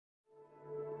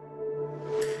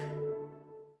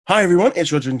Hi everyone,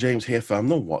 it's Roger and James here from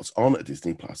the What's on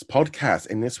Disney Plus podcast.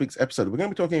 In this week's episode, we're going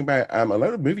to be talking about a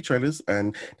load of movie trailers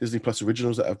and Disney Plus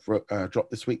originals that have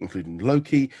dropped this week, including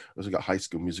Loki. We also got High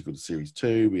School Musical Series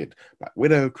 2. We had Black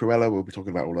Widow, Cruella. We'll be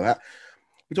talking about all of that.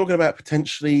 We're talking about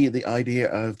potentially the idea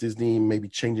of Disney maybe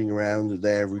changing around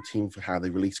their routine for how they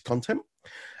release content.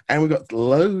 And we've got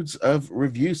loads of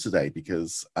reviews today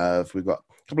because we've got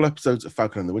a couple of episodes of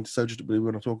Falcon and the Winter Soldier that we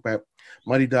want to talk about.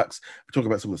 Mighty Ducks. We're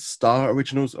talking about some of the Star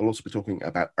originals. I'll also be talking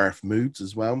about Earth Moods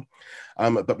as well.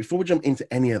 But before we jump into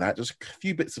any of that, just a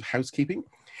few bits of housekeeping.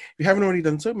 If you haven't already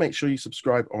done so, make sure you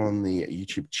subscribe on the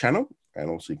YouTube channel. And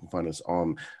also you can find us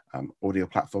on audio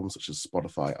platforms such as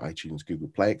Spotify, iTunes, Google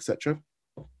Play, etc.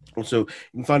 Also, you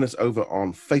can find us over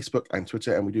on Facebook and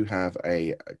Twitter, and we do have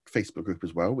a Facebook group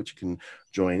as well, which you can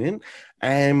join in.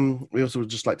 And we also would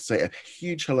just like to say a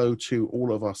huge hello to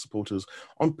all of our supporters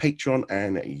on Patreon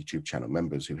and YouTube channel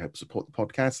members who help support the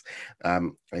podcast.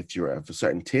 If you're of a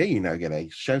certain tier, you now get a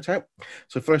shout out.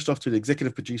 So first off to the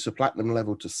executive producer platinum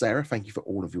level to Sarah, thank you for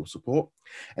all of your support.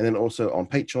 And then also on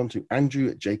Patreon to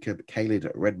Andrew, Jacob, Khalid,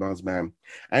 Red Mars Man,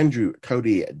 Andrew,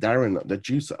 Cody, Darren, the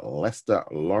Juice, Lester,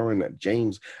 Lauren,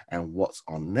 James, and What's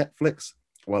on Netflix.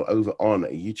 Well, over on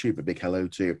YouTube, a big hello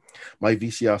to My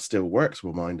VCR Still Works,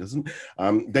 well, mine doesn't.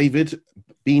 David,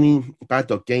 Beanie, Bad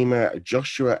Dog Gamer,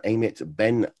 Joshua, Amit,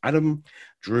 Ben, Adam,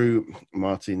 Drew,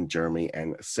 Martin, Jeremy,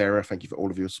 and Sarah. Thank you for all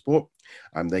of your support.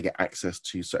 They get access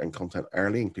to certain content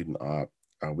early, including our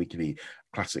weekly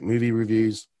classic movie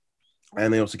reviews.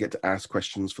 And they also get to ask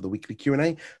questions for the weekly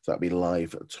Q&A. So that'll be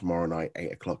live tomorrow night,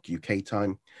 8 o'clock UK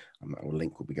time. Our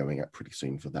link will be going up pretty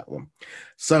soon for that one.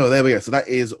 So there we go. So that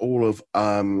is all of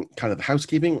kind of the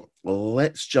housekeeping.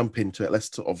 Let's jump into it.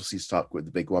 Let's obviously start with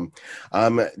the big one.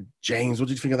 James, what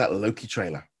did you think of that Loki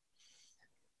trailer?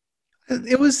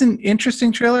 It was an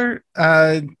interesting trailer.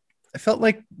 I felt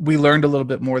like we learned a little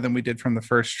bit more than we did from the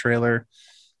first trailer.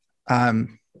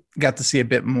 Got to see a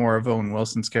bit more of Owen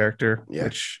Wilson's character,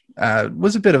 which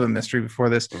was a bit of a mystery before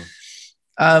this.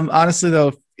 Honestly,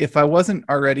 though, if I wasn't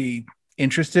already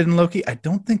interested in Loki, I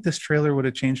don't think this trailer would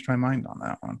have changed my mind on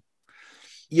that one.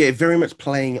 Yeah, very much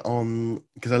playing on,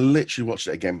 because I literally watched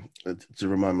it again to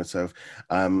remind myself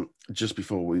just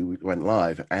before we went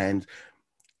live, and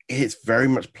it's very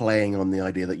much playing on the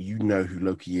idea that you know who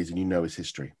Loki is and you know his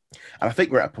history. And I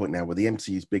think we're at a point now where the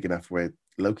MCU is big enough where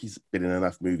Loki's been in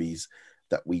enough movies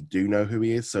that we do know who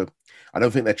he is. So I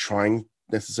don't think they're trying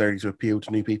necessarily to appeal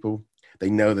to new people. They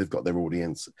know they've got their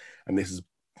audience, and this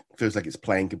feels like it's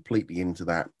playing completely into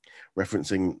that,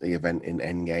 referencing the event in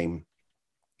Endgame.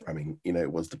 I mean, you know,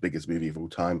 it was the biggest movie of all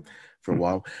time for a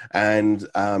while, and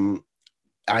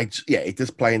it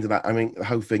does play into that. I mean, the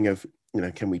whole thing of, you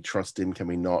know, can we trust him? Can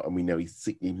we not? And we know he's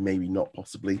maybe not,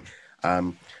 possibly.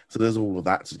 So there's all of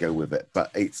that to go with it,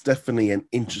 but it's definitely an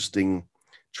interesting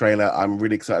trailer. I'm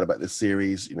really excited about this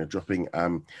series, you know, dropping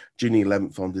June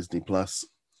 11th on Disney Plus,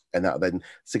 and that then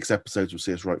 6 episodes will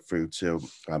see us right through till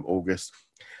August.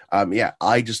 It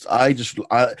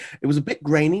was a bit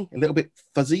grainy, a little bit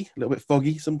fuzzy, a little bit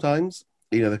foggy sometimes.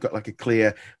 You know, they've got like a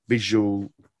clear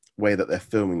visual way that they're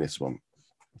filming this one.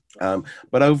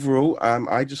 But overall, I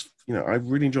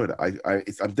really enjoyed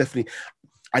it.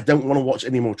 I don't want to watch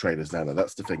any more trailers now.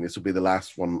 That's the thing. This will be the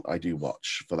last one I do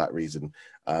watch for that reason.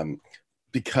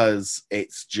 Because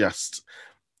it's just,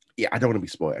 I don't want to be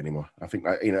spoiled anymore. I think,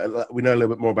 we know a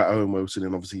little bit more about Owen Wilson,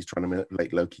 and obviously he's trying to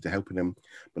manipulate Loki to helping him,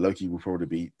 but Loki will probably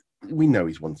be, we know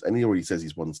he's one, and he already says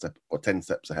he's 1 step or 10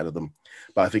 steps ahead of them,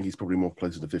 but I think he's probably more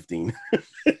closer to 15.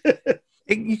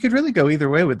 You could really go either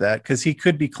way with that, because he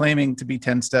could be claiming to be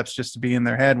 10 steps just to be in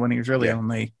their head when he's really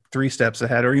only 3 steps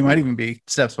ahead, or he might even be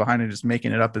steps behind and just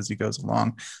making it up as he goes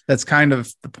along. That's kind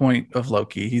of the point of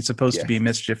Loki. He's supposed to be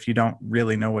mischief. You don't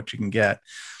really know what you can get.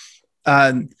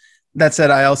 That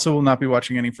said, I also will not be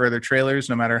watching any further trailers,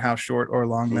 no matter how short or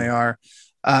long they are.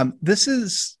 This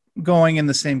is going in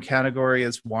the same category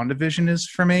as WandaVision is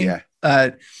for me.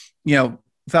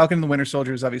 Falcon and the Winter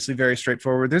Soldier is obviously very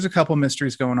straightforward. There's a couple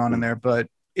mysteries going on in there, but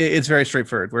it's very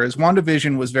straightforward. Whereas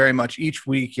WandaVision was very much each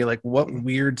week, you're like, what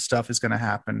weird stuff is going to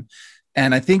happen?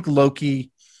 And I think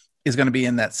Loki is going to be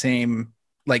in that same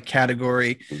like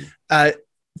category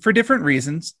for different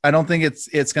reasons. I don't think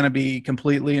it's going to be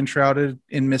completely enshrouded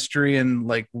in mystery and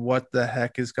like what the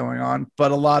heck is going on,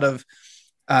 but a lot of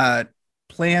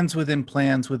plans within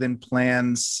plans within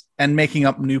plans and making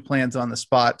up new plans on the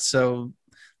spot. So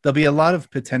there'll be a lot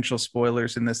of potential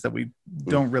spoilers in this that we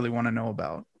don't really want to know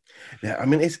about. Yeah, I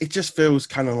mean, it just feels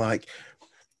kind of like,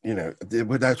 you know,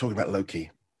 we're now talking about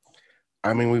Loki.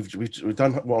 I mean, we've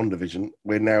done WandaVision.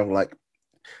 We're now like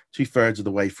 2/3 of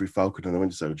the way through Falcon and the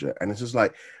Winter Soldier, and it's just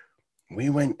like we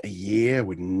went a year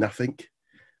with nothing,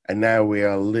 and now we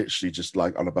are literally just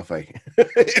like on a buffet.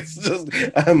 It's just,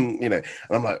 and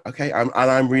I'm like, okay, I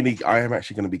am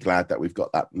actually going to be glad that we've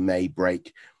got that May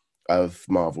break of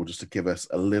Marvel just to give us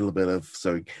a little bit of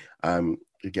to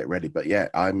get ready. But yeah,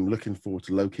 I'm looking forward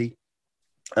to Loki.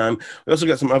 We also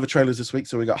got some other trailers this week.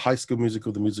 So we got High School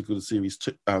Musical, the musical series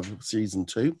season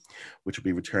 2, which will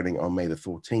be returning on May the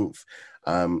 14th.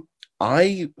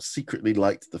 I secretly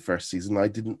liked the first season. I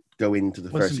didn't go into the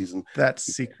first season. That's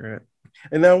secret.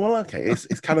 And now, well, okay, it's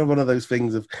kind of one of those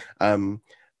things of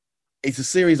it's a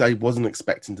series I wasn't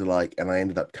expecting to like, and I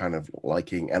ended up kind of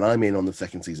liking. And I'm in on the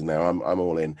second season now. I'm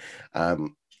all in.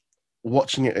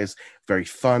 Watching it is very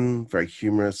fun, very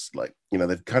humorous. Like,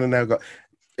 they've kind of now got.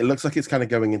 It looks like it's kind of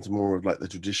going into more of like the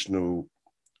traditional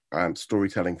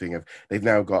storytelling thing of they've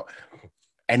now got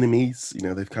enemies.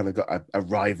 They've kind of got a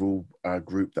rival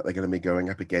group that they're going to be going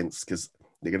up against because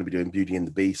they're going to be doing Beauty and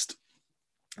the Beast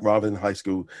rather than High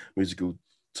School Musical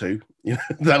 2.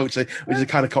 Which is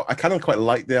kind of I kind of quite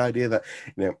like the idea that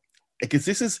because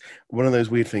this is one of those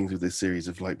weird things with this series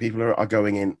of like people are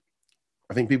going in.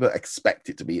 I think people expect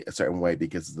it to be a certain way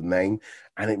because of the name,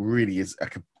 and it really is.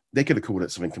 They could have called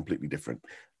it something completely different,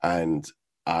 and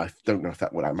I don't know if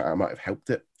that would I might have helped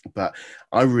it. But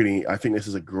I think this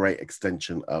is a great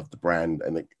extension of the brand,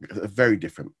 and very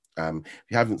different. If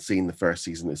you haven't seen the first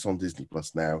season, it's on Disney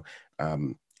Plus now.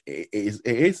 It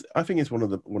is. I think it's one of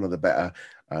the better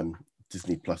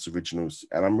Disney Plus originals,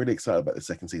 and I'm really excited about the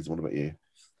second season. What about you?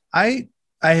 I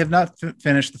have not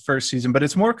finished the first season, but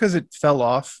it's more because it fell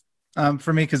off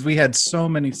for me because we had so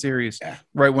many series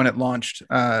right when it launched,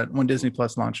 when Disney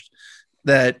Plus launched,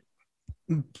 that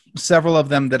several of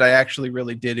them that I actually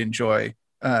really did enjoy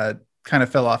kind of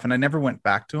fell off, and I never went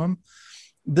back to them.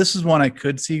 This is one I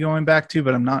could see going back to,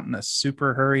 but I'm not in a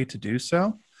super hurry to do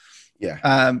so.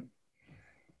 Yeah.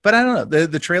 But I don't know.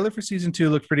 The trailer for season 2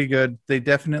 looked pretty good. They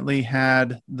definitely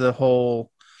had the whole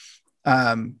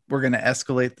we're going to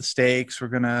escalate the stakes. We're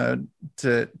going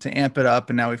to amp it up.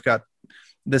 And now we've got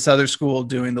this other school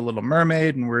doing The Little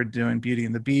Mermaid, and we're doing Beauty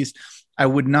and the Beast. I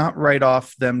would not write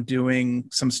off them doing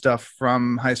some stuff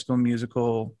from High School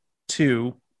Musical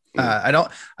 2. I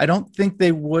don't think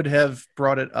they would have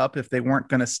brought it up if they weren't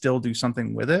going to still do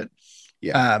something with it.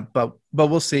 Yeah. But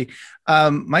we'll see.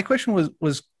 My question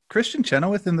was Kristen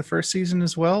Chenoweth in the first season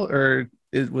as well, or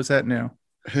was that new?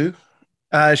 Who?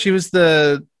 She was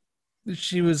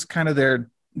kind of their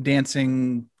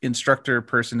dancing instructor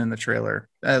person in the trailer.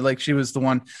 Like she was the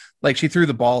one, like she threw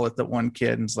the ball at the one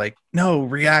kid and was like, no,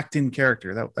 react in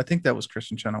character. I think that was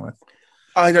Kristen Chenoweth.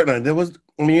 I don't know. There was,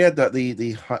 you had that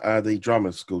the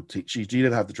drama school teacher. You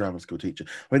did have the drama school teacher.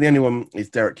 I mean, the only one is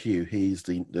Derek Hugh. He's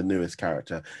the newest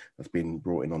character that's been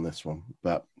brought in on this one,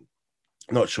 but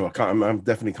not sure. I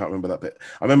definitely can't remember that bit.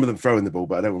 I remember them throwing the ball,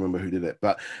 but I don't remember who did it.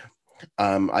 But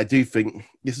I do think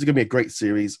this is going to be a great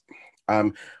series.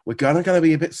 We're going to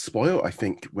be a bit spoiled, I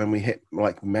think, when we hit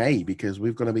like May, because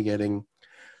we're going to be getting,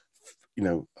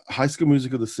 High School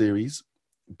Musical, the series,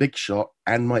 Big Shot,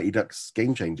 and Mighty Ducks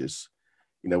Game Changers.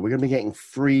 We're going to be getting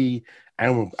 3,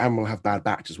 and we'll have Bad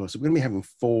Batch as well. So we're going to be having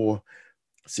 4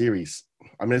 series.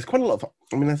 I mean, there's quite a lot of.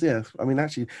 I mean,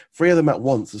 actually, 3 of them at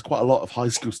once. There's quite a lot of high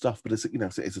school stuff, but it's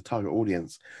it's a target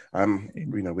audience. We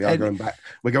are going back.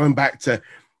 We're going back to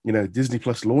Disney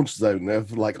Plus launch zone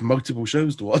of like multiple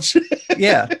shows to watch.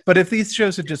 Yeah, but if these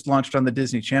shows had just launched on the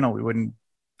Disney Channel, we wouldn't.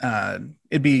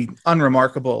 It'd be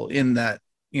unremarkable in that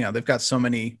they've got so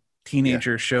many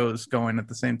teenager shows going at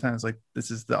the same time. It's like, this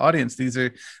is the audience. These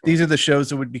are the shows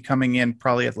that would be coming in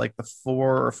probably at like the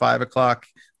 4 or 5 o'clock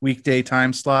weekday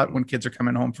time slot when kids are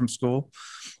coming home from school,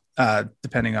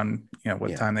 depending on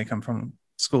what time they come from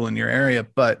school in your area.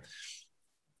 But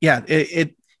yeah,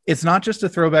 it's not just a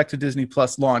throwback to Disney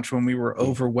Plus launch when we were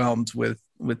overwhelmed with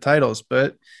titles,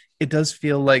 but it does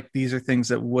feel like these are things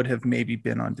that would have maybe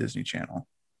been on Disney Channel.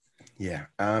 Yeah.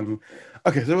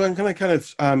 Okay, so I'm going to kind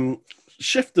of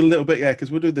shift a little bit,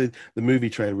 because we'll do the movie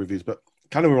trailer reviews, but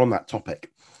kind of we're on that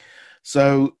topic.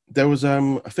 So there was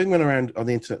a thing went around on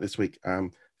the internet this week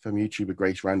from YouTuber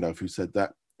Grace Randolph, who said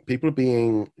that people are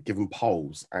being given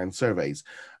polls and surveys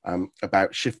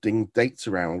about shifting days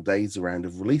around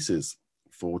of releases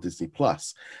for Disney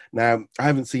Plus. Now, I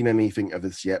haven't seen anything of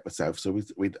this yet myself, so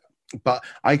but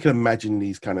I can imagine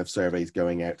these kind of surveys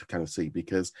going out to kind of see,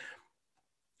 because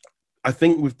I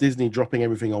think with Disney dropping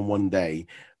everything on one day,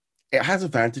 it has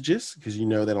advantages because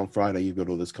that on Friday you've got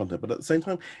all this content, but at the same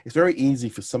time, it's very easy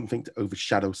for something to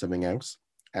overshadow something else.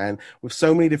 And with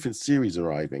so many different series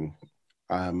arriving,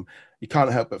 you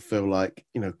can't help but feel like,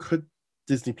 could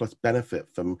Disney Plus benefit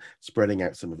from spreading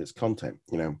out some of its content?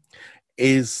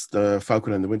 is the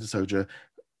Falcon and the Winter Soldier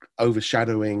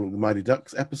overshadowing the Mighty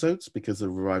Ducks episodes because they're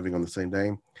arriving on the same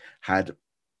day? Had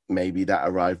maybe that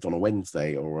arrived on a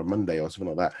Wednesday or a Monday or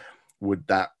something like that, would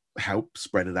that help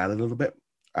spread it out a little bit?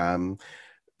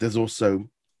 There's also,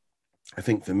 I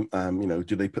think, do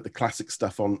they put the classic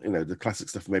stuff on? The classic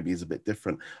stuff maybe is a bit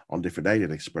different on different days. Do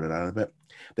they spread it out a bit?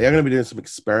 They are going to be doing some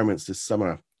experiments this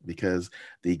summer because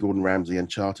the Gordon Ramsay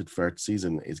Uncharted third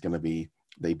season is going to be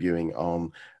debuting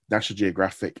on National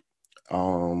Geographic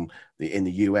in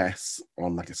the US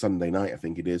on like a Sunday night, I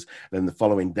think it is. And then the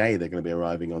following day, they're going to be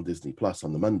arriving on Disney Plus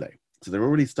on the Monday. So they're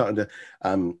already starting to.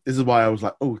 This is why I was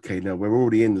like, okay, no, we're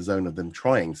already in the zone of them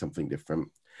trying something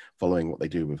different, following what they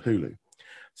do with Hulu.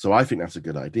 So I think that's a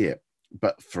good idea.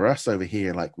 But for us over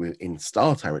here, like we're in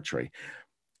Star territory,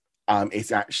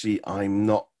 it's actually,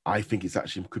 I think it's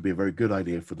actually could be a very good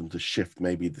idea for them to shift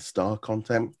maybe the Star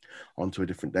content onto a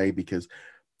different day, because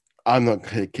I'm not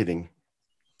kidding.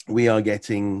 We are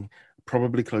getting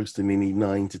probably close to nearly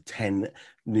 9 to 10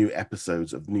 new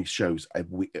episodes of new shows a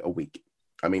week.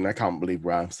 I mean, I can't believe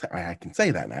I can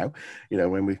say that now,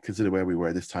 when we consider where we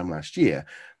were this time last year.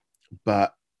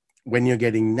 But when you're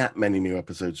getting that many new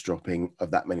episodes dropping of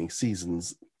that many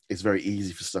seasons, it's very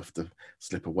easy for stuff to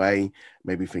slip away,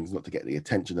 maybe things not to get the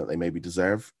attention that they maybe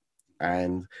deserve.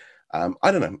 And I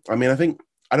don't know. I mean, I don't think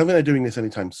they're doing this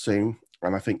anytime soon.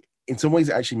 And I think in some ways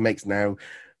it actually makes now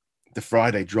the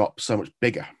Friday drop so much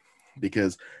bigger,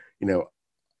 because, I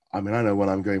know when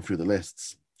I'm going through the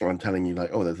lists, I'm telling you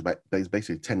like, oh, there's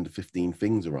basically 10 to 15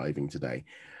 things arriving today.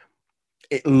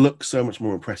 It looks so much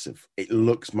more impressive. It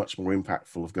looks much more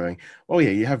impactful of going, oh yeah,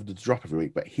 you have the drop every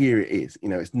week, but here it is.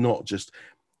 It's not just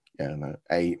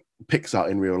a Pixar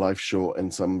in real life short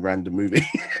and some random movie.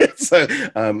 So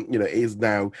it is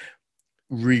now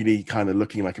really kind of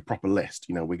looking like a proper list.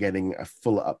 We're getting a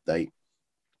full update,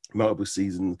 multiple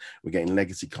seasons, we're getting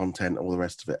legacy content, all the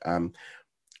rest of it.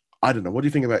 I don't know. What do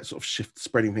you think about sort of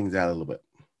spreading things out a little bit?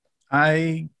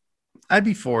 I'd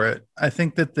be for it. I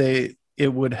think that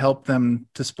it would help them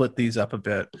to split these up a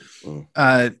bit.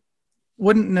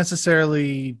 Wouldn't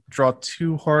necessarily draw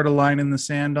too hard a line in the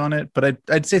sand on it, but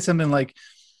I'd say something like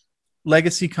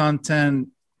legacy content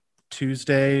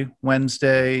Tuesday,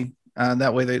 Wednesday.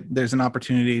 That way there's an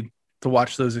opportunity to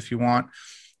watch those if you want.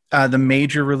 The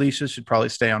major releases should probably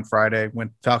stay on Friday,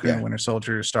 when Falcon and Winter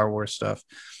Soldier, Star Wars stuff.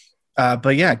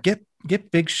 But yeah, get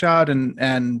Big Shot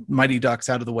and Mighty Ducks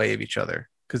out of the way of each other,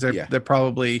 because they're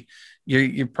probably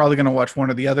you're probably going to watch one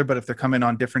or the other. But if they're coming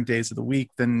on different days of the week,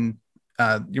 then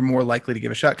you're more likely to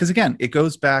give a shot. Because again, it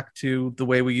goes back to the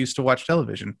way we used to watch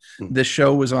television. This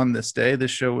show was on this day,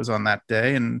 this show was on that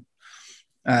day, and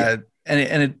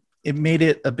it made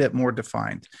it a bit more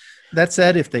defined. That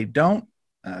said, if they don't,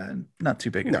 not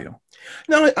too big a deal.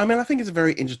 No, I mean, I think it's a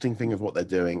very interesting thing of what they're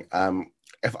doing.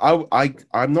 If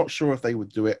I'm not sure if they would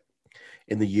do it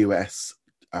in the US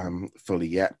fully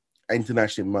yet.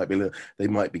 Internationally, they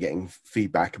might be getting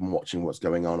feedback and watching what's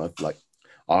going on of like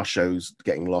our shows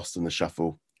getting lost in the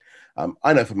shuffle.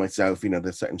 I know for myself,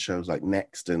 there's certain shows like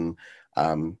Next and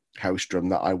Hellstrom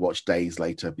that I watch days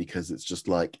later, because it's just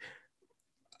like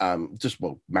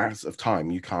matters of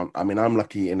time. You can't. I mean, I'm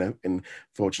lucky in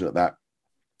fortunate that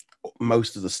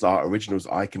most of the Star originals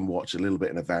I can watch a little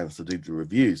bit in advance to do the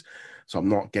reviews, so I'm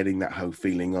not getting that whole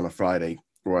feeling on a Friday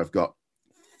where I've got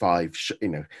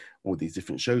all these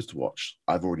different shows to watch.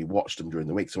 I've already watched them during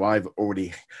the week, so I've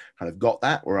already kind of got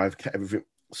that where I've kept everything.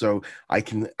 So I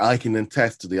can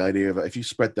attest to the idea of if you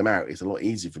spread them out, it's a lot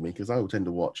easier for me, because I will tend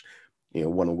to watch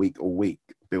one a week all week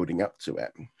building up to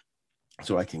it,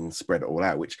 so I can spread it all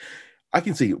out, which I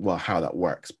can see how that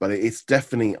works. But it's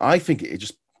definitely, I think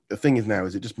the thing is now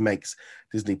is it just makes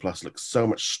Disney Plus look so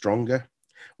much stronger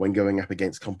when going up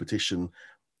against competition.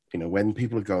 When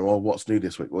people are going, oh, what's new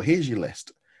this week? Well, here's your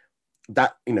list.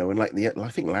 That, and like I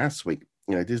think last week,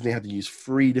 Disney had to use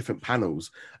 3 different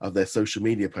panels of their social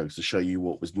media posts to show you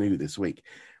what was new this week.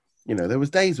 There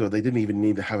was days where they didn't even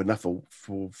need to have enough for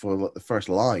the first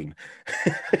line.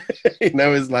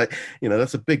 It's like,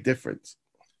 that's a big difference.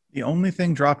 The only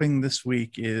thing dropping this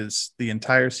week is the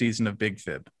entire season of Big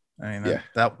Fib. I mean,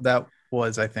 that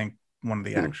was, I think, one of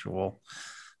the actual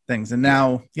things. And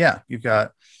now, you've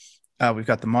got we've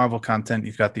got the Marvel content,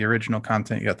 you've got the original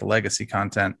content, you got the legacy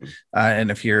content,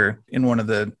 and if you're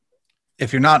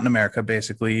not in America,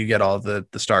 basically, you get all the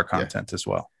Star content as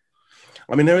well.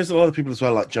 I mean, there is a lot of people as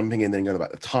well, like jumping in and going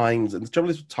about the times. And the trouble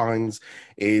is with times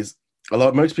is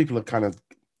most people have kind of,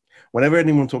 whenever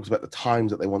anyone talks about the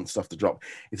times that they want stuff to drop,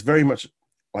 it's very much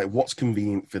like what's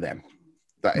convenient for them.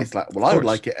 That it's like, well, I would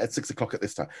like it at 6 o'clock at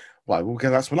this time. Why? Well,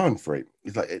 because that's when I'm free.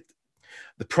 It's like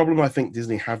the problem I think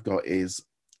Disney have got is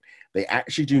they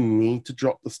actually do need to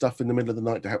drop the stuff in the middle of the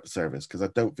night to help the service, because I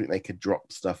don't think they could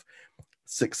drop stuff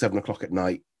 6-7 o'clock at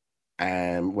night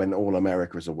and when all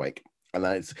America is awake. And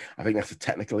I think that's a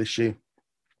technical issue.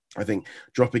 I think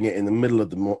dropping it in the middle of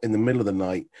the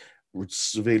night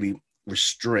severely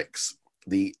restricts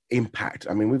the impact.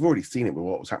 I mean, we've already seen it with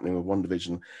what was happening with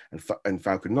WandaVision and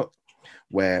Falcon, not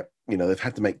where, you know, they've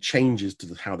had to make changes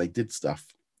to how they did stuff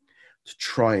to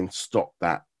try and stop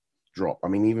that drop. I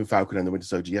mean, even Falcon and the Winter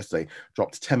Soldier yesterday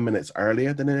dropped 10 minutes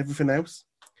earlier than everything else.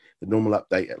 The normal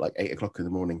update at like 8 o'clock in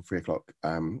the morning, 3 o'clock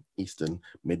Eastern,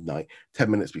 midnight, 10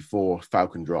 minutes before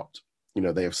Falcon dropped. You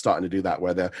know, they are starting to do that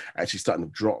where they're actually starting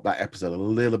to drop that episode a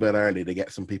little bit early to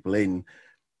get some people in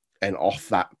and off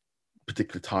that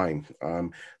particular time.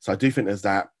 So I do think there's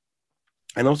that.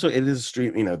 And also it is a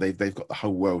stream, you know, they've got the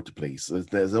whole world to please. So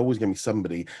there's always going to be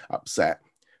somebody upset.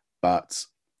 But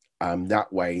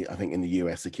that way, I think in the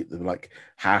US, they keep them like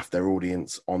half their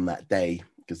audience on that day,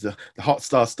 because the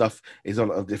Hotstar stuff is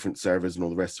on different servers and all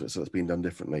the rest of it. So it's being done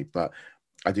differently. But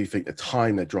I do think the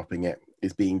time they're dropping it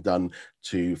is being done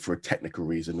for a technical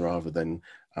reason rather than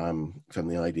from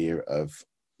the idea of,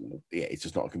 it's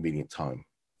just not a convenient time.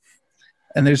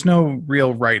 And there's no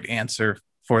real right answer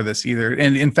for this either.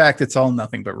 And in fact, it's all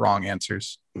nothing but wrong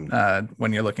answers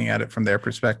when you're looking at it from their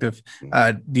perspective.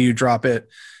 Do you drop it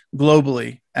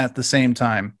globally at the same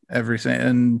time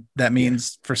and that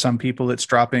means for some people it's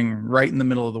dropping right in the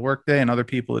middle of the workday, and other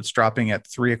people it's dropping at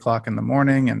 3 o'clock in the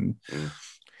morning, and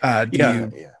do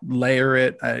you layer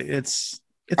it? It's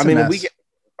I mean,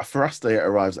 for us, it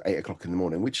arrives at 8 o'clock in the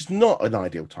morning, which is not an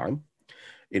ideal time.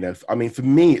 You know, I mean, for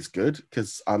me, it's good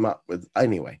because I'm up with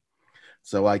anyway.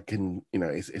 So I can, you know,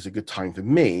 it's a good time for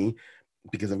me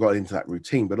because I've got into that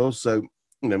routine. But also,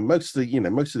 you know, most of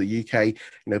the UK, you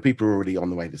know, people are already on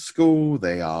the way to school.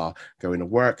 They are going to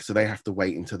work, so they have to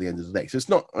wait until the end of the day. So it's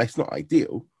not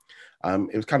ideal.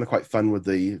 It was kind of quite fun with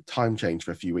the time change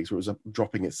for a few weeks where it was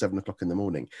dropping at 7 o'clock in the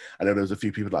morning. I know there was a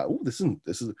few people like, oh, this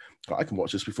is, I can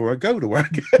watch this before I go to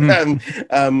work.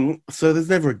 So there's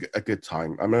never a good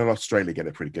time. I mean, in Australia get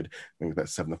it pretty good. I think about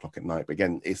 7 o'clock at night. But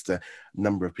again, it's the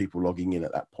number of people logging in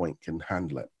at that point can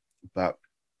handle it. But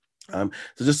so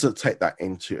just to take that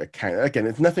into account, again,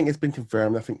 it's nothing has been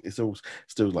confirmed. I think it's all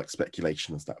still like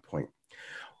speculation at that point.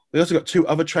 We also got 2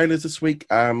 other trailers this week,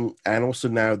 and also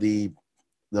now the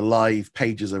live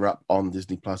pages are up on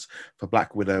Disney Plus for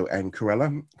Black Widow and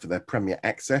Cruella for their premiere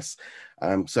access.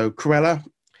 So Cruella,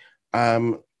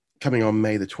 coming on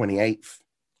May the 28th.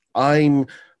 I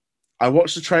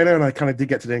watched the trailer and I kind of did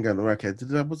get to the end going, okay,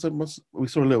 we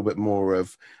saw a little bit more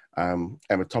of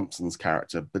Emma Thompson's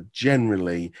character, but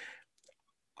generally,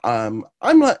 I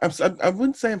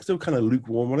wouldn't say I'm still kind of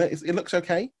lukewarm on it. It looks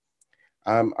okay.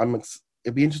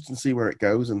 It'd be interesting to see where it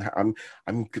goes, and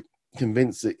I'm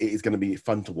convinced that it is going to be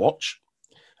fun to watch.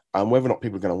 Whether or not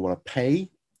people are going to want to pay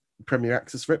premiere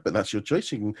access for it, but that's your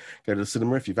choice. You can go to the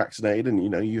cinema if you're vaccinated, and you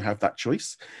know you have that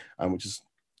choice, which is,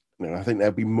 you know, I think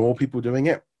there'll be more people doing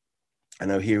it. I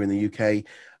know here in the UK,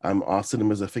 our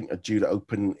cinemas I think are due to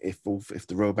open if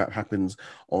the rollback happens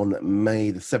on May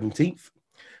the 17th.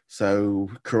 So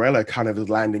Cruella kind of is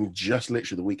landing just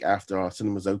literally the week after our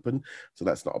cinemas open. So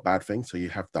that's not a bad thing. So you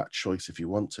have that choice if you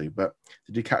want to. But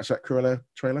did you catch that Cruella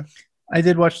trailer? I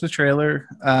did watch the trailer.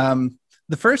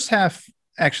 The first half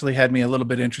actually had me a little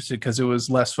bit interested because it was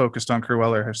less focused on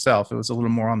Cruella herself. It was a little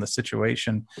more on the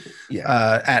situation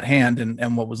at hand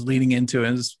and what was leading into it.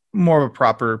 It was more of a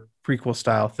proper prequel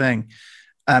style thing.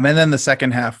 And then the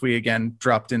second half, we again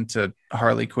dropped into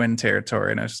Harley Quinn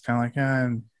territory. And I was just kind of like,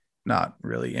 I'm not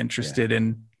really interested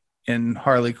in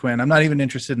Harley Quinn. I'm not even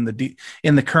interested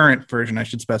in the current version, I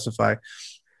should specify,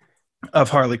 of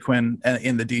Harley Quinn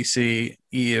in the DC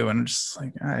EU. And I'm just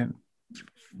like,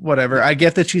 whatever. I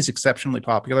get that she's exceptionally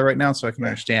popular right now, so I can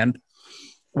understand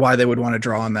why they would want to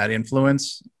draw on that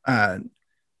influence.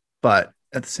 But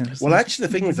at the same time, well, actually,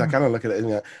 the thing is, I kind of look at it, you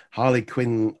know, Harley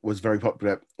Quinn was very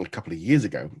popular a couple of years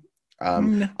ago.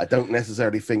 I don't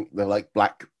necessarily think the like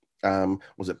Black,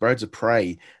 was it Birds of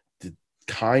Prey, did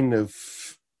kind of,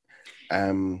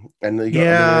 and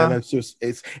so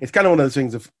it's kind of one of those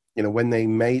things of, you know, when they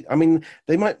made, I mean,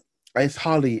 they might. It's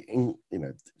Harley, you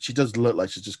know, she does look like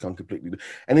she's just gone completely,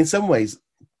 and in some ways,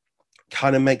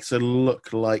 kind of makes her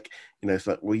look like, you know, it's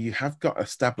like, well, you have got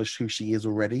established who she is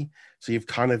already, so you've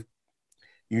kind of,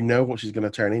 you know what she's going to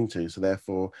turn into, so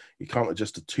therefore you can't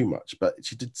adjust her too much. But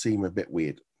she did seem a bit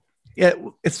weird. Yeah,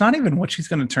 it's not even what she's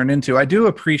going to turn into. I do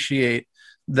appreciate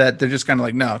that they're just kind of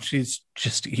like, no, she's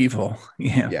just evil.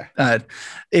 Yeah.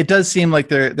 It does seem like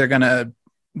they're going to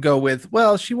go with,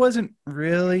 well, she wasn't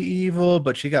really evil,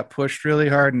 but she got pushed really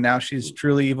hard and now she's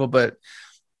truly evil. But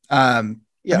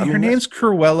Yeah, I mean, her name's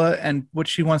Cruella, and what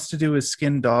she wants to do is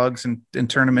skin dogs and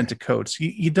turn them into coats.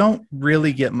 You don't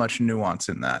really get much nuance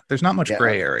in that. There's not much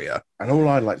gray area. And all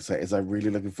I'd like to say is I'm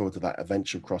really looking forward to that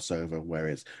eventual crossover where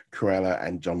it's Cruella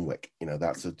and John Wick. You know,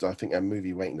 that's I think a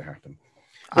movie waiting to happen.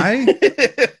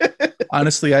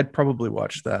 Honestly, I'd probably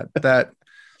watch that. That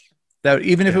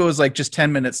even if it was like just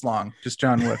 10 minutes long, just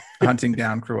John Wick hunting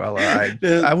down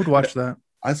Cruella, I would watch that.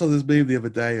 I saw this meme the other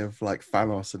day of like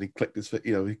Thanos, and he clicked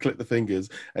he clicked the fingers,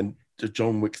 and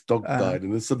John Wick's dog died,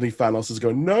 and then suddenly Thanos is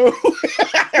going, no.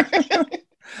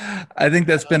 I think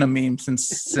that's been a meme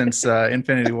since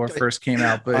Infinity War first came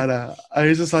out. But I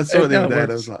was just, I saw it the other day,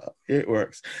 and I was like, it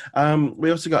works. We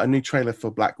also got a new trailer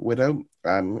for Black Widow.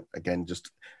 Again,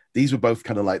 just these were both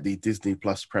kind of like the Disney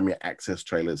Plus Premier Access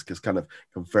trailers, because kind of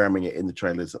confirming it in the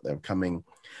trailers that they're coming.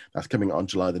 That's coming on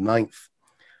July the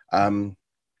 9th.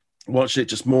 Watch it,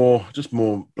 just more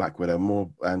Black Widow, more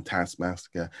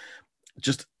Taskmaster.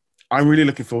 I'm really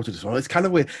looking forward to this one. It's kind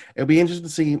of weird. It'll be interesting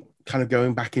to see kind of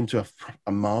going back into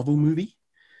a Marvel movie,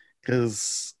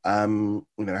 because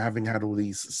having had all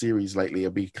these series lately,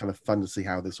 it'll be kind of fun to see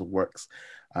how this all works.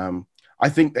 I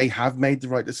think they have made the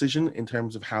right decision in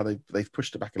terms of how they've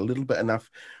pushed it back a little bit enough.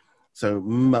 So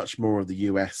much more of the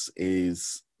US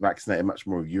is vaccinated, much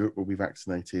more of Europe will be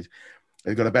vaccinated.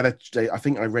 They've got a better, I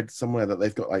think I read somewhere that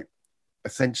they've got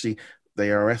essentially they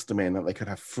are estimating that they could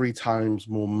have 3 times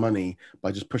more money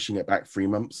by just pushing it back 3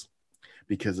 months,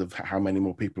 because of how many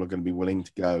more people are going to be willing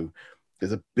to go.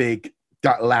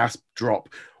 That last drop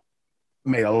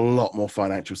made a lot more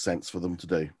financial sense for them to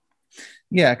do.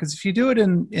 Yeah, because if you do it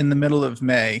in the middle of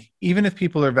May, even if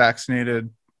people are vaccinated,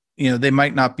 they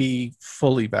might not be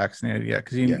fully vaccinated yet,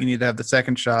 because you need to have the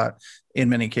second shot in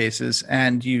many cases,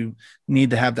 and you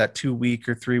need to have that 2-week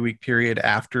or 3-week period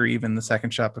after even the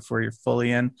second shot before you're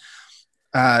fully in.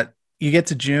 You get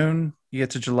to June, you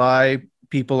get to July,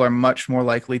 people are much more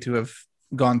likely to have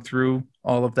gone through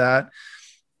all of that.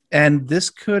 And this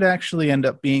could actually end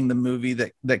up being the movie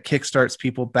that kickstarts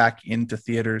people back into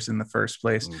theaters in the first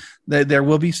place. There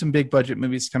will be some big budget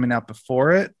movies coming out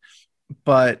before it,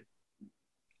 but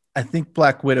I think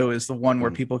Black Widow is the one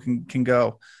where people can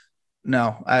go,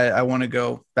 no, I want to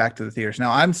go back to the theaters.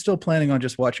 Now, I'm still planning on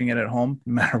just watching it at home,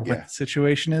 no matter what the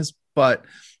situation is, but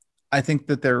I think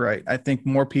that they're right. I think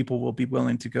more people will be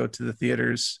willing to go to the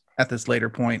theaters at this later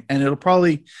point, and it'll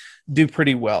probably do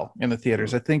pretty well in the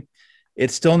theaters. I think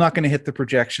it's still not going to hit the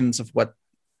projections of what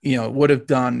it would have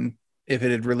done if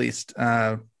it had released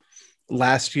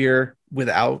last year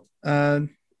without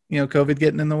COVID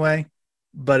getting in the way,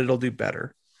 but it'll do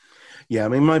better. Yeah, I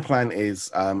mean, my plan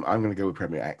is I'm going to go with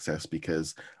Premier Access,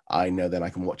 because I know that I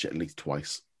can watch it at least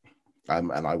twice.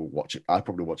 And I will watch it. I'll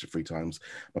probably watch it 3 times.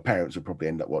 My parents will probably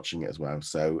end up watching it as well.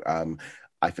 So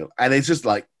I feel, and it's just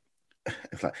like,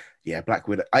 Black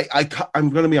Widow. I'm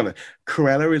going to be honest.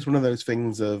 Cruella is one of those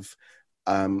things of,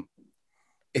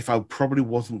 if I probably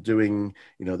wasn't doing,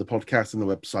 the podcast and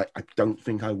the website, I don't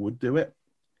think I would do it.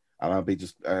 And I'll be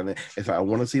if I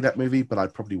want to see that movie, but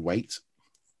I'd probably wait.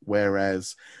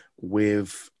 Whereas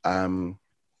with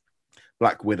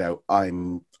Black Widow,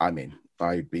 I'm in.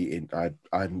 I'd be in.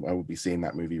 I would be seeing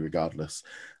that movie regardless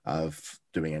of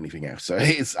doing anything else. So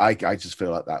I just feel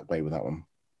like that way with that one.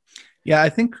 Yeah, I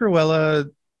think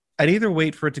Cruella, I'd either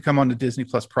wait for it to come on to Disney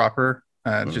Plus proper,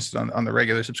 just on the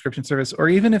regular subscription service, or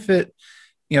even if it,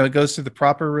 it goes through the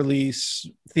proper release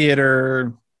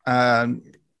theater, the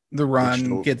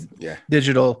run, gets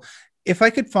digital. If I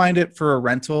could find it for a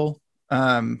rental,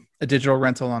 a digital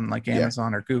rental on like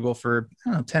Amazon or Google for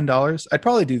 $10, I'd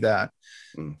probably do that.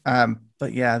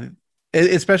 But yeah,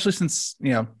 especially since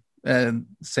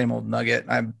same old nugget.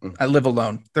 I live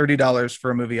alone. $30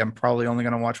 for a movie I'm probably only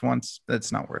going to watch once.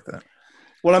 That's not worth it.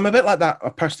 Well, I'm a bit like that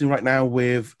personally right now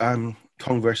with Kong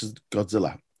versus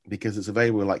Godzilla, because it's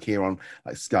available like here on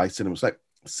like Sky Cinema. It's like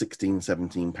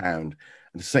 £16-17, and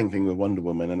the same thing with Wonder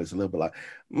Woman, and it's a little bit like,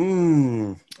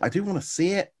 I do want to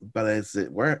see it, but is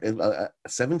it worth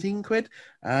 17 quid?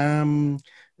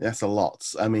 That's a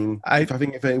lot. I mean, I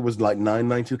think if it was like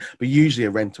 $9.99, but usually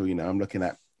a rental, I'm looking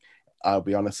at, I'll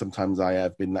be honest, sometimes I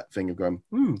have been that thing of going,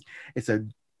 it's a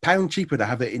 £1 cheaper to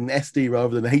have it in SD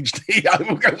rather than HD. I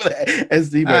will go with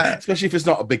SD, especially if it's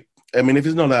not a big, if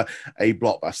it's not a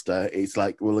blockbuster, it's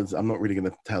like, well, I'm not really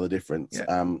going to tell the difference.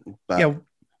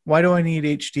 Why do I need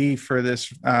HD for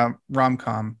this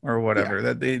rom-com or whatever?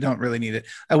 That they don't really need it.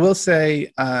 I will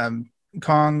say,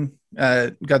 Kong,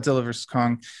 Godzilla versus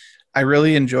Kong, I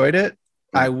really enjoyed it.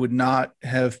 I would not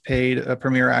have paid a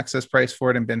Premier Access price for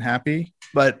it and been happy,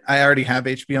 but I already have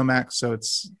HBO Max, so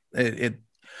it.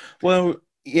 Well,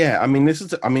 Yeah, I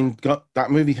mean, got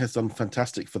that movie has done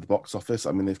fantastic for the box office.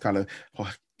 I mean, they've kind of,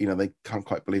 they can't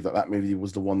quite believe that movie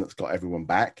was the one that's got everyone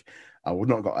back. Well,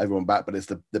 not got everyone back, but it's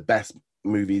the best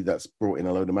movie that's brought in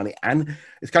a load of money. And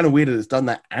it's kind of weird that it's done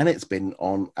that, and it's been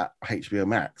on at HBO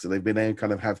Max. So they've been able to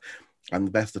kind of have and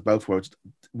the best of both worlds.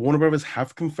 Warner Brothers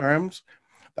have confirmed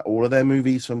that all of their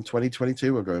movies from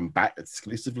 2022 are going back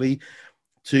exclusively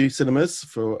to cinemas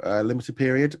for a limited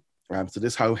period. So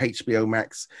this whole HBO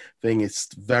Max thing is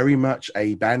very much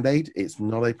a band-aid. It's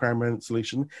not a permanent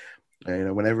solution.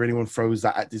 Whenever anyone throws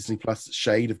that at Disney Plus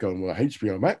shade of going, well,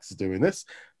 HBO Max is doing this.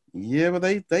 Yeah, but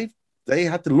they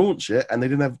had to launch it and they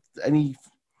didn't have any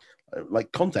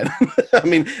content. I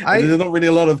mean, there's not really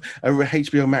a lot of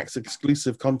HBO Max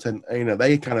exclusive content.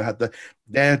 They kind of had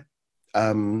their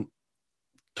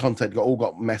content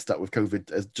got messed up with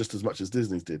COVID just as much as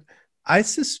Disney's did. I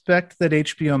suspect that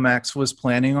HBO Max was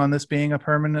planning on this being a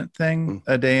permanent thing,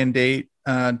 a day and date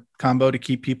combo to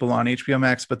keep people on HBO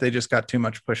Max, but they just got too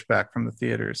much pushback from the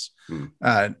theaters.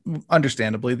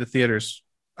 Understandably, the theaters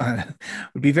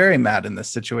would be very mad in this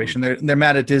situation. They're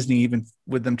mad at Disney even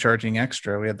with them charging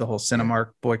extra. We had the whole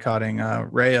Cinemark boycotting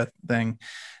Raya thing,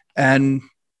 and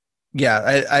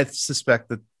I suspect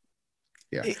that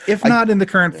if not in the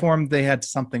current form, they had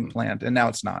something planned, and now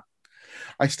it's not.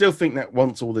 I still think that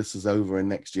once all this is over and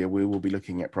next year, we will be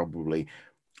looking at probably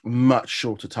much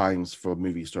shorter times for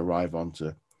movies to arrive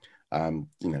onto,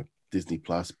 Disney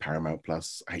Plus, Paramount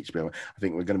Plus, HBO. I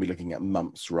think we're going to be looking at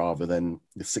months rather than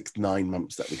the 6-9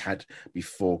 months that we had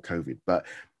before COVID. But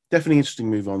definitely interesting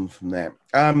move on from there.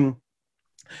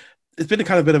 It's been a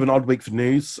kind of bit of an odd week for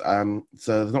news, so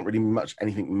there's not really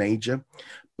anything major.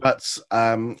 But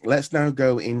let's now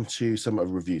go into some of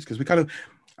the reviews because we kind of,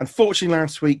 unfortunately,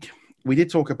 last week we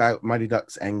did talk about Mighty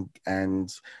Ducks and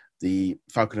the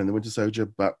Falcon and the Winter Soldier,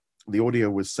 but the audio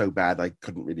was so bad I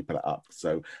couldn't really put it up.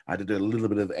 So I had to do a little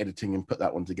bit of editing and put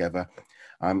that one together.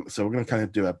 So we're going to kind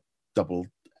of do a double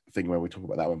thing where we talk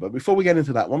about that one. But before we get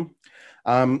into that one,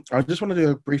 I just want to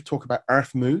do a brief talk about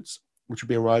Earth Moods, which will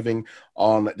be arriving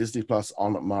on Disney Plus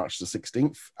on March the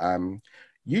 16th.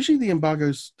 Usually the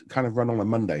embargoes kind of run on a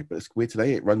Monday, but it's weird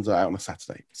today. It runs out on a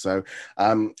Saturday. So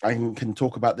I can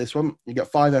talk about this one. You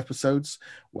get 5 episodes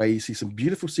where you see some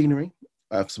beautiful scenery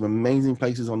of some amazing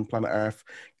places on planet Earth,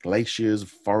 glaciers,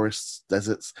 forests,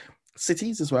 deserts,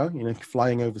 cities as well,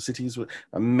 flying over cities with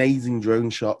amazing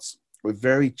drone shots with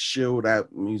very chilled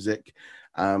out music.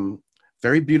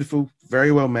 Very beautiful,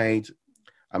 very well made.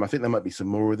 I think there might be some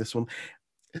more of this one.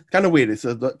 It's kind of weird. It's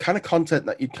the kind of content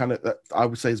that that I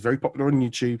would say is very popular on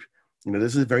YouTube.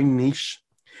 This is very niche.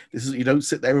 You don't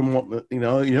sit there and want, you're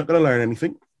not going to learn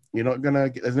anything. You're not going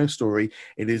to there's no story.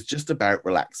 It is just about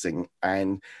relaxing.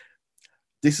 And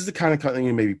this is the kind of content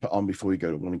you maybe put on before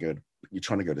you're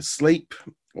trying to go to sleep,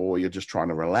 or you're just trying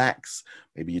to relax.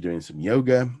 Maybe you're doing some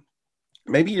yoga.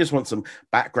 Maybe you just want some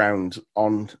background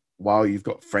on while you've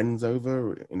got friends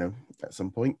over, at some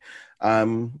point,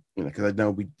 because I know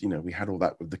we had all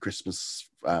that with the Christmas.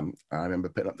 I remember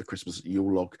putting up the Christmas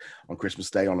Yule log on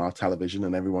Christmas Day on our television,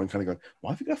 and everyone kind of go,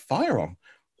 "Why have you got a fire on?"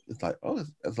 It's like, oh,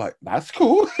 it's like that's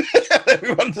cool.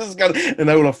 Everyone just got and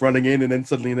Olaf running in, and then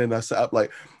suddenly, I set up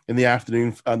like in the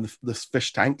afternoon on this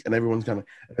fish tank, and everyone's kind of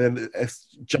and it's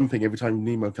jumping every time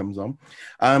Nemo comes on.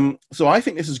 So I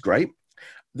think this is great.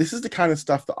 This is the kind of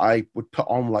stuff that I would put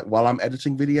on like while I'm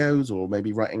editing videos or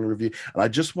maybe writing a review. And I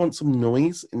just want some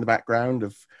noise in the background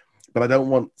but I don't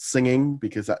want singing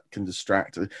because that can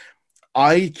distract.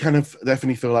 I kind of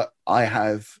definitely feel like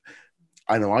I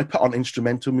put on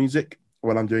instrumental music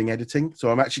when I'm doing editing.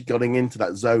 So I'm actually getting into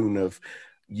that zone of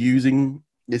using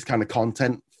this kind of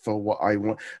content for what I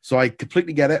want. So I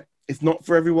completely get it. It's not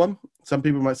for everyone. Some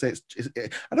people might say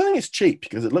I don't think it's cheap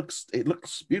because it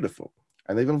looks beautiful.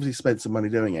 And they've obviously spent some money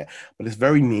doing it, but it's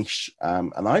very niche.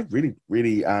 And I really,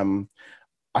 really,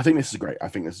 I think this is great. I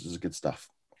think this is good stuff.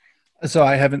 So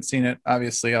I haven't seen it.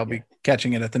 Obviously, I'll be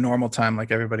catching it at the normal time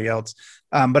like everybody else.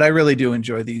 But I really do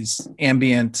enjoy these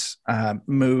ambient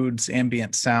moods,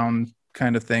 ambient sound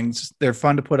kind of things. They're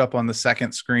fun to put up on the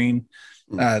second screen.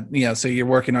 So you're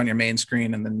working on your main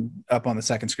screen and then up on the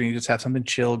second screen, you just have something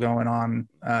chill going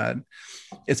on.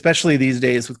 Especially these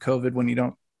days with COVID when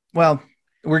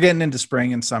we're getting into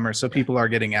spring and summer, so people are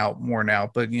getting out more now.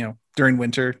 But, during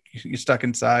winter, you're stuck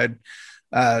inside.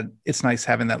 It's nice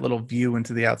having that little view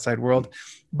into the outside world.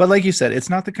 But like you said,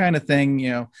 it's not the kind of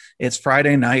thing, it's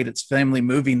Friday night, it's family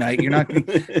movie night. You're not going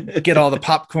to get all the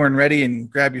popcorn ready and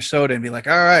grab your soda and be like,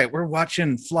 all right, we're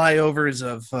watching flyovers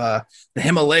of the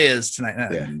Himalayas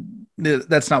tonight.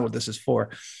 That's not what this is for.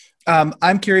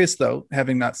 I'm curious, though,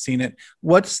 having not seen it,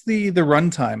 what's the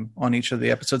runtime on each of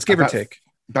the episodes, give or take?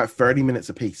 about 30 minutes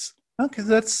a piece. Okay,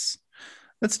 that's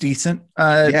decent.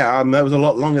 Yeah, that was a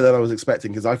lot longer than I was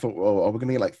expecting because I thought, oh, we're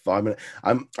gonna get like 5 minutes.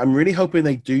 I'm really hoping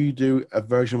they do a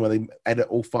version where they edit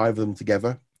all five of them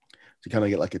together to kind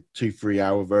of get like a 2-3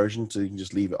 hour version, so you can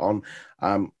just leave it on.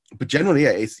 But generally,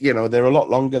 yeah, it's they're a lot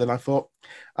longer than I thought,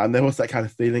 and there was that kind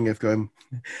of feeling of going.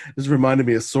 This reminded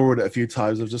me of Saw It a few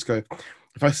times of just going.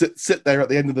 If I sit there at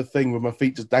the end of the thing with my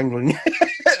feet just dangling,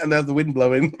 and there's the wind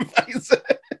blowing.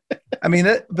 I mean,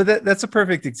 that's a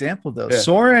perfect example, though. Yeah.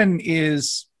 Soarin'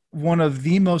 is one of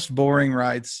the most boring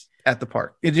rides at the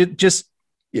park. It just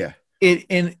yeah.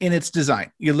 In its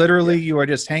design, you are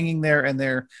just hanging there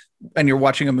and you're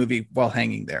watching a movie while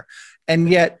hanging there, and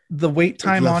yet the wait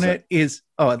time on it is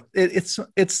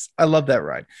it's I love that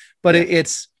ride, but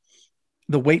it's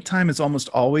the wait time is almost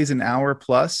always an hour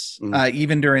plus,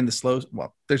 even during the slow.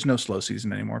 Well, there's no slow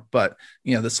season anymore, but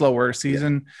the slower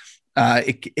season.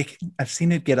 I've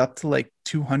seen it get up to like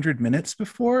 200 minutes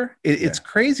before. It's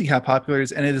crazy how popular it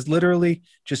is, and it is literally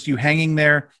just you hanging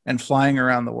there and flying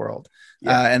around the world.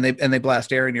 And they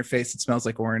blast air in your face. It smells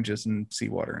like oranges and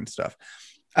seawater and stuff.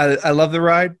 I love the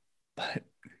ride, but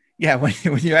yeah, when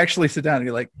you actually sit down,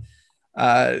 you're like,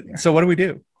 so what do we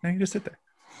do? And you just sit there.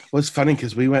 Well, it's funny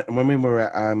because we went when we were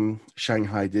at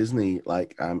Shanghai Disney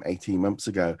like 18 months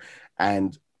ago,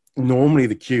 and normally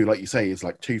the queue, like you say, is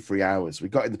like 2-3 hours. We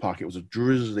got in the park. It was a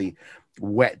drizzly,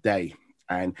 wet day,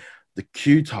 and the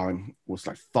queue time was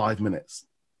like 5 minutes.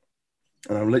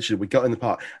 And we got in the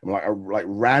park, and I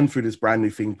ran through this brand new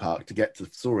theme park to get to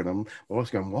Soarin'. I was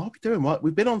going, what are we doing? What?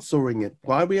 We've been on Soarin' yet.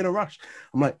 Why are we in a rush?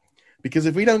 I'm like, because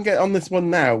if we don't get on this one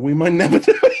now, we might never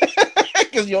do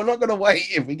it. Because you're not going to wait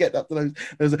if we get up to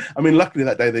those. I mean, luckily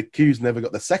that day the queues never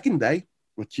got. The second day,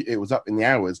 it was up in the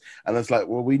hours, and it's like,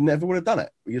 well, we never would have done it.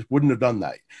 We just wouldn't have done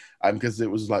that, because it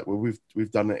was like, well,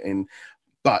 we've done it in.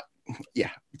 But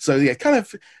yeah, so yeah, kind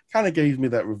of gave me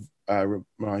that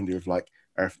reminder of like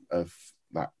of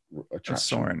that attraction.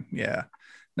 Soarin', yeah.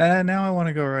 Now I want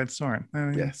to go ride Soarin'.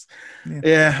 Yes,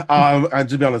 yeah. And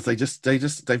to be honest, they've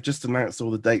just announced all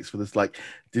the dates for this like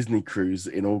Disney cruise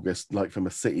in August, like from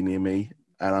a city near me,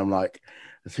 and I'm like,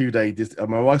 a 2-day Disney. And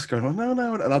my wife's going, oh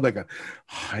no, and I'm like, oh,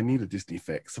 I need a Disney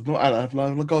fix. I've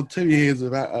gone 2 years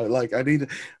without I need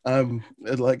and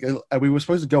we were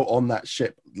supposed to go on that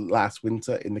ship last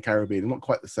winter in the Caribbean. Not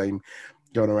quite the same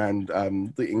going around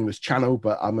the English Channel,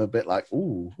 but I'm a bit like,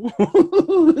 ooh,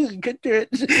 could do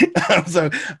it. So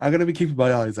I'm gonna be keeping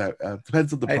my eyes out.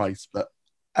 Depends on the price, but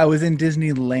I was in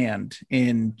Disneyland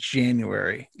in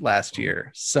January last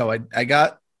year, so I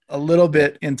got a little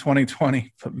bit in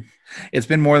 2020, but it's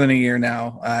been more than a year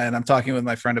now, and I'm talking with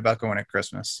my friend about going at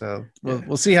Christmas. So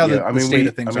we'll see how the state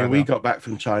of things are. We got back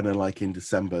from China like in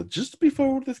December, just before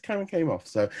all this kind of came off.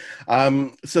 So,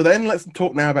 so then let's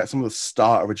talk now about some of the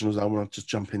Star originals. I want to just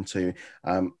jump into,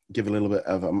 give a little bit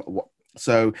of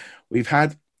So we've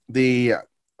had Big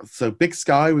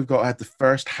Sky. We've had the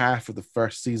first half of the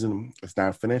first season is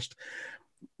now finished,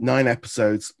 9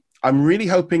 episodes. I'm really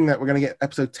hoping that we're going to get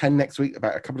episode 10 next week,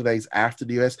 about a couple of days after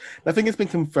the US. Nothing has been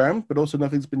confirmed, but also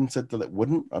nothing's been said that it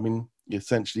wouldn't. I mean, you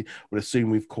essentially would assume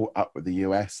we've caught up with the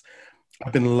US.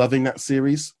 I've been loving that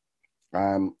series.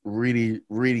 Really,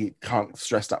 really can't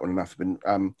stress that one enough.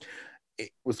 It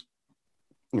was,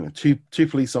 two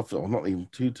police officers, or not even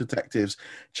two detectives,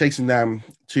 chasing down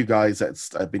 2 guys that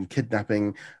have been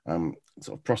kidnapping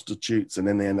sort of prostitutes, and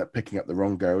then they end up picking up the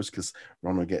wrong girls because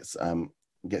Ronald gets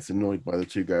annoyed by the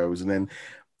 2 girls, and then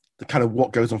the kind of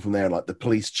what goes on from there, like the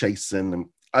police chasing.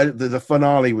 And the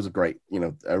finale was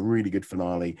a really good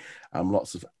finale.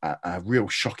 Lots of a real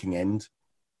shocking end,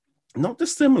 not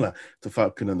dissimilar to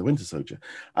Falcon and the Winter Soldier.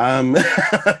 And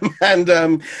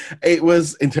it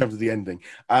was in terms of the ending.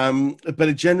 But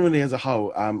it generally as a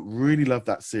whole, really loved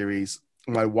that series.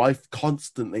 My wife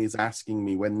constantly is asking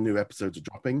me when new episodes are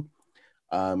dropping,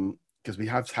 because we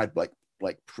have had like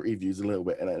previews a little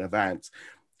bit in advance.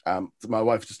 My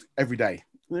wife just every day,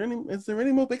 is there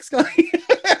any more Big Sky?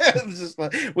 It's just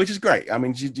which is great. I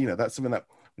mean, that's something that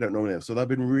we don't normally have. So I've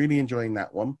been really enjoying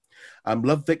that one.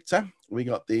 Love Victor. We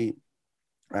got the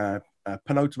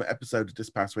penultimate episode of this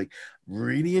past week.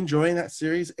 Really enjoying that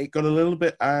series. It got a little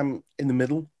bit in the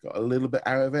middle, got a little bit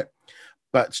out of it,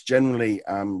 but generally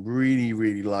really,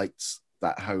 really liked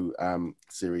that whole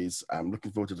series. I'm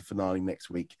looking forward to the finale next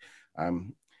week.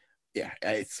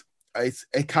 It's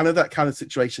kind of that kind of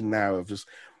situation now of just,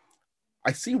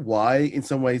 I see why in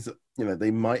some ways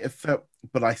they might have felt,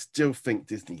 but I still think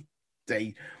Disney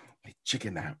they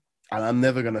chicken out, and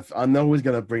I'm always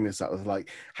gonna bring this up. With like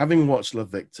having watched Love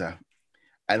Victor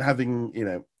and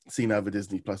having seen other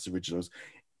Disney Plus originals,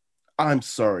 I'm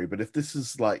sorry, but if this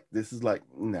is like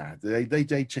nah,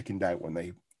 they chickened out when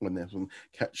this one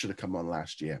should have come on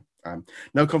last year.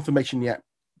 No confirmation yet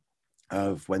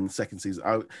of when the second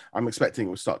season. I'm expecting it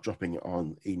will start dropping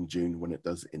on in June when it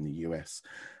does in the US.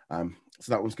 So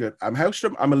that one's good.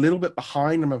 Hellstrom, I'm a little bit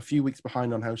behind. I'm a few weeks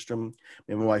behind on Hellstrom.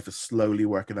 Me and my wife are slowly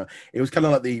working on. It was kind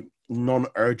of like the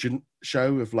non-urgent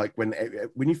show of like when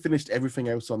you finished everything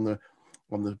else on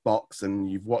the box and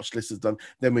you've watched lists done,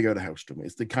 then we go to Hellstrom.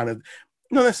 It's the kind of,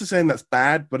 not necessarily saying that's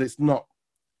bad, but it's not.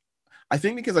 I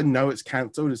think because I know it's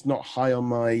cancelled, it's not high on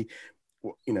my,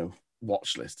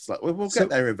 watch list. It's like we'll get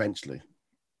there eventually.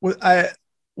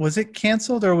 Was it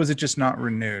canceled or was it just not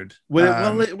renewed?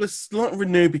 It was not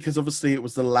renewed because obviously it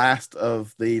was the last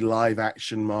of the live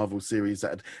action Marvel series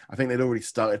I think they'd already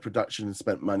started production and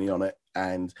spent money on it.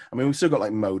 And I mean, we still got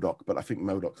like MODOK, but I think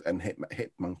MODOK and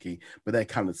Hit Monkey, but they're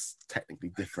kind of technically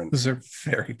different. Those are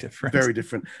very different. Very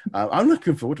different. I'm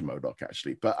looking forward to MODOK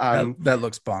actually, but that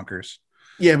looks bonkers.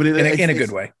 Yeah, but in a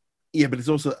good way. Yeah, but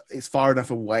it's far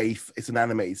enough away. It's an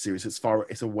animated series.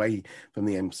 It's away from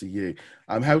the MCU.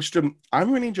 Hellstrom,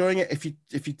 I'm really enjoying it. If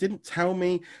you didn't tell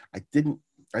me, I did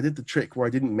the trick where I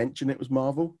didn't mention it was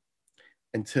Marvel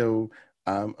until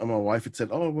and my wife had said,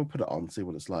 "Oh, we'll put it on, see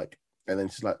what it's like." And then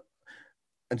she's like,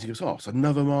 and she goes, "Oh, it's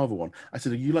another Marvel one." I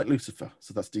said, "You like Lucifer,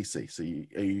 so that's DC. So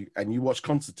you watch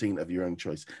Constantine of your own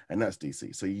choice, and that's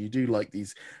DC. So you do like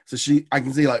these." So I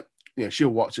can see like she'll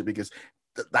watch it because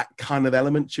that kind of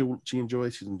element she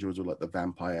enjoys. She enjoys all like the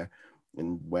vampire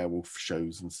and werewolf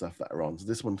shows and stuff that are on. So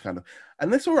this one kind of,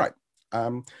 and that's all right.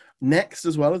 Next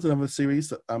as well as another series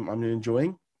that I'm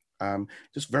enjoying.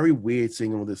 Just very weird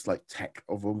seeing all this like tech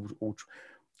of all.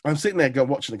 I'm sitting there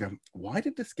watching and going, why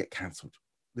did this get cancelled?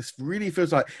 This really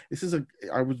feels like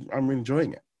I'm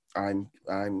enjoying it. I'm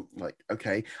like,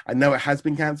 okay, I know it has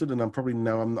been cancelled, and I'm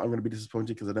going to be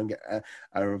disappointed because I don't get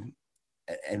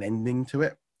an ending to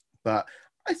it. But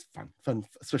it's fun,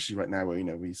 especially right now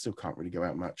where we still can't really go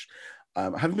out much. I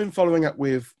haven't been following up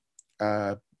with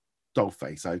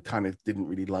Dollface. I kind of didn't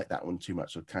really like that one too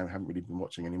much. So I kind of haven't really been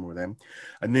watching any more of them.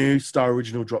 A new Star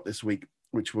original dropped this week,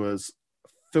 which was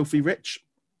Filthy Rich.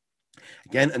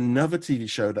 Again, another TV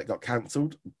show that got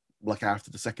cancelled like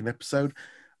after the second episode.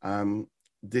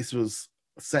 This was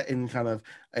set in kind of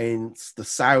in the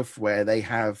South where they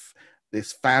have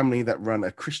this family that run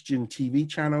a Christian TV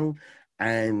channel.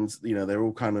 And, they're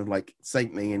all kind of like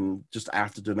saintly and just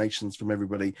after donations from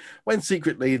everybody. When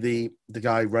secretly the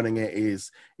guy running it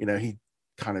is, he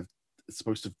kind of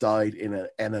supposed to have died in an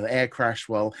air crash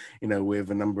while, with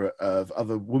a number of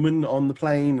other women on the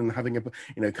plane and having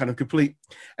a, kind of complete,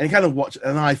 and kind of watch.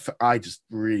 And I just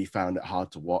really found it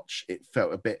hard to watch. It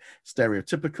felt a bit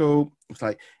stereotypical. It's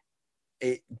like,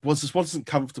 just wasn't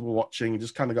comfortable watching. You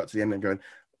just kind of got to the end and going,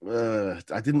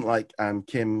 I didn't like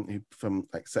Kim who from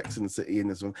like Sex and the City in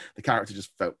this one. The character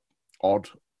just felt odd.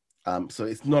 So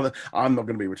it's not I'm not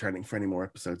going to be returning for any more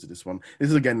episodes of this one. This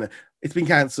is again, it's been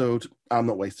cancelled. I'm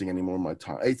not wasting any more of my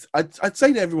time. I'd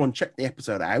say to everyone, check the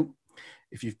episode out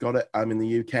if you've got it. I'm in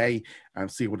the UK and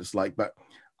see what it's like. But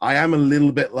I am a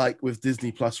little bit like with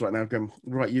Disney Plus right now, going,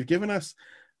 right, you've given us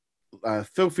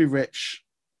Filthy Rich,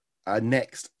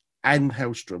 Next, and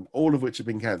Hellstrom, all of which have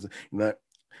been cancelled.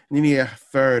 Nearly a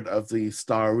third of the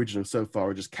Star originals so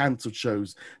far are just cancelled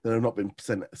shows that have not been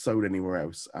sold anywhere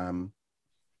else. So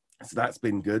that's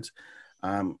been good.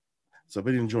 So I've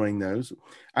been enjoying those.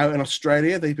 Out in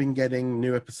Australia, they've been getting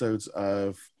new episodes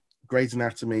of Grey's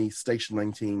Anatomy, Station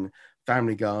 19,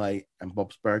 Family Guy, and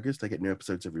Bob's Burgers. They get new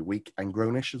episodes every week, and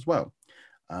Grownish as well.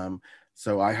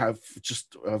 So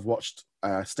I've watched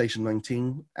Station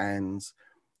 19 and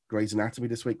Grey's Anatomy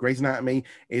this week. Grey's Anatomy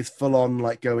is full on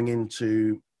like going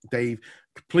into, they've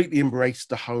completely embraced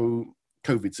the whole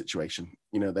COVID situation.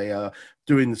 They are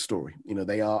doing the story.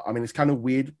 It's kind of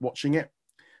weird watching it.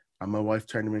 And my wife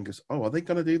turned to me and goes, "Oh, are they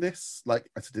going to do this?" Like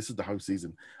I said, this is the whole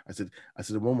season. I said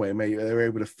in one way, maybe they were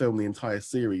able to film the entire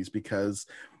series because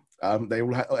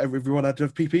everyone had to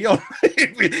have PPE on.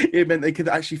 It meant they could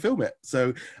actually film it.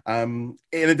 So, and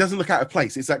it doesn't look out of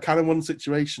place. It's that kind of one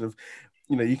situation of,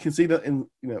 you can see that in,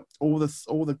 all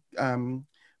the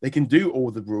they can do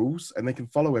all the rules and they can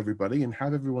follow everybody and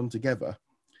have everyone together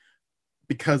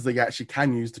because they actually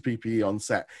can use the PPE on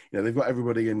set. They've got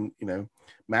everybody in,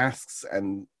 masks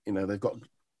and, they've got,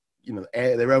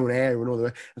 their own air and all the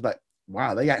way. It's like,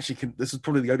 wow, they actually can. This is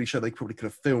probably the only show they probably could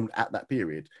have filmed at that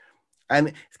period. And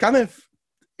it's kind of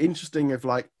interesting if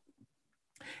like,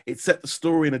 it set the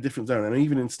story in a different zone. And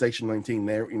even in Station 19,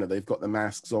 they've got the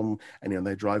masks on and,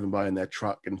 they're driving by in their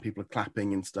truck and people are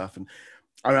clapping and stuff. And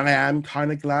I am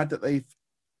kind of glad that they've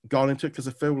gone into it because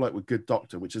I feel like with Good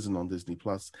Doctor, which isn't on Disney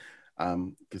Plus,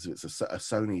 because it's a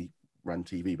Sony run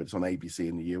TV, but it's on ABC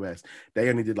in the US. They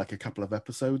only did like a couple of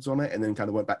episodes on it and then kind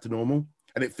of went back to normal,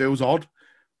 and it feels odd.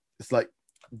 It's like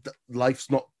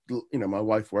life's not, my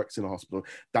wife works in a hospital.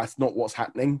 That's not what's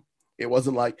happening. It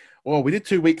wasn't like, oh, we did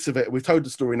 2 weeks of it, we've told the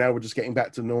story, now we're just getting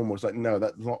back to normal. It's like, no,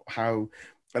 that's not how.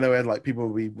 I know like people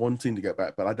will be wanting to go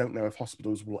back, but I don't know if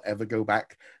hospitals will ever go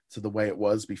back to the way it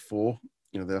was before.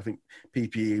 I think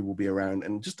PPE will be around,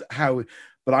 and just how.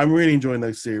 But I'm really enjoying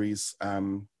those series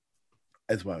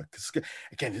as well, because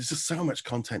again, there's just so much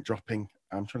content dropping.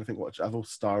 I'm trying to think what other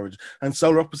Star and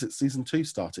Solar Opposites season 2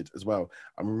 started as well.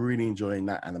 I'm really enjoying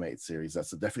that animated series.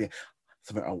 That's definitely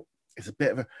something. It's a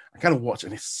bit of I kind of watch,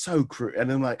 and it's so cruel. And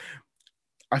then like,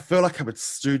 I feel like I'm a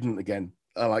student again.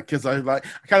 Because I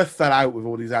kind of fell out with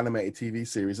all these animated TV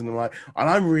series, and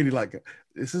I'm really like,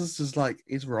 this is just like,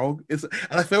 it's wrong. And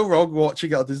I feel wrong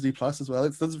watching it on Disney Plus as well.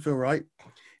 It doesn't feel right.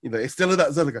 It's still in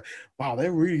that zone. Like, wow,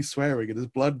 they're really swearing, and there's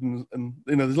blood, and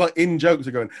there's like in jokes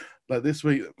are going like this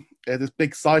week. This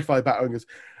big sci-fi battle,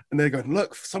 and they're going,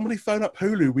 look, somebody phone up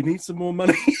Hulu. We need some more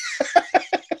money.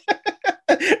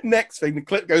 Next thing, the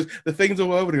clip goes, the thing's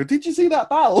all over. They go, did you see that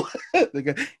battle? They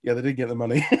go, yeah, they did get the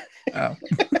money. Oh.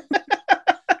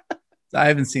 I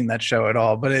haven't seen that show at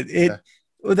all, but that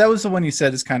was the one you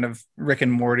said is kind of Rick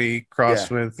and Morty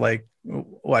crossed with like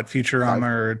what, Futurama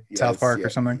or South Park or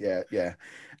something. Yeah.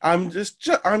 I'm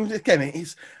again,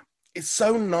 it's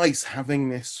so nice having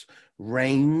this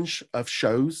range of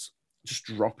shows just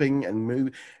dropping and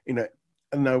move, and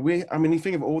you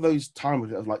think of all those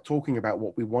times of like talking about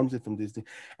what we wanted from Disney,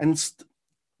 and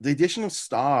the addition of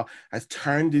Star has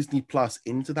turned Disney Plus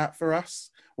into that for us,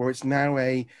 where it's now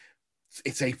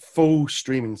it's a full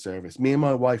streaming service. Me and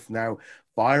my wife now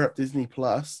fire up Disney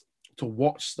Plus to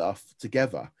watch stuff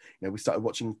together. We started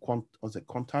watching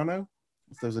Quantico?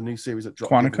 There was a new series that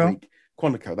dropped every week.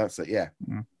 Quantico, that's it, yeah.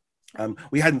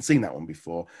 We hadn't seen that one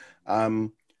before.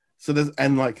 So there's,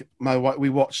 and like my wife, we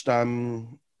watched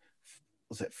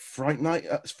was it Fright Night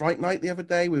the other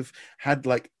day. We've had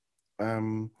like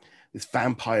this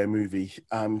vampire movie,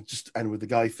 and with the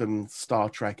guy from Star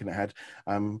Trek, and it had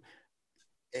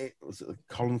it was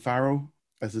Colin Farrell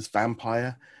as this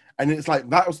vampire, and it's like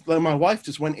that was my wife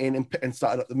just went in and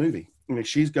started up the movie.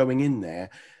 She's going in there,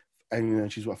 and I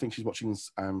think she's watching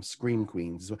Scream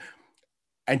Queens as well,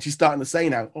 and she's starting to say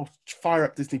now, oh, fire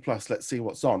up Disney Plus, let's see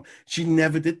what's on. She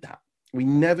never did that. We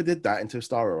never did that until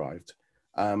Star arrived,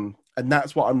 and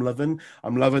that's what I'm loving.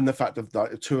 I'm loving the fact that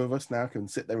the two of us now can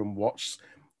sit there and watch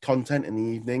content in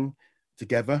the evening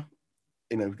together.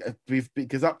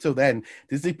 Because up till then,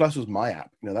 Disney Plus was my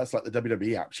app. That's like the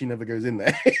WWE app. She never goes in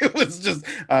there. It was just,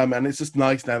 and it's just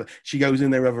nice now that she goes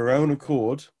in there of her own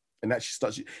accord, and that she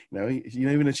starts.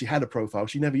 Even if she had a profile,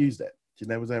 she never used it. She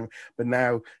never was ever. But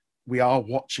now we are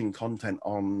watching content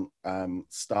on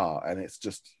Star, and it's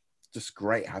just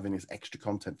great having this extra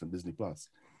content from Disney Plus.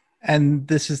 And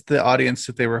this is the audience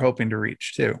that they were hoping to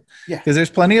reach too. Yeah, because there's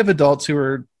plenty of adults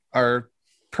who are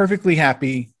perfectly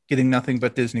happy getting nothing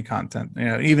but Disney content,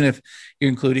 even if you're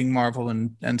including Marvel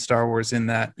and Star Wars in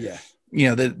that. Yeah,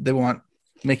 they want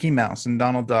Mickey Mouse and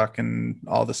Donald Duck and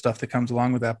all the stuff that comes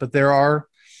along with that. But there are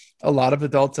a lot of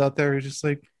adults out there who are just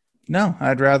like, no,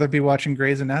 I'd rather be watching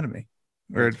Grey's Anatomy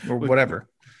or whatever.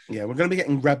 Yeah, we're going to be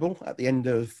getting Rebel at the end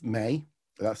of May.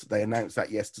 They announced that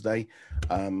yesterday.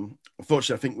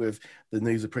 Unfortunately, I think with the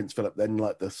news of Prince Philip, then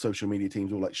like the social media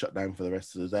teams all like shut down for the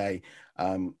rest of the day.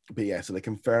 But yeah, so they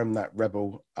confirmed that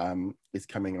Rebel is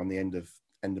coming on the end of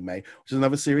May, which is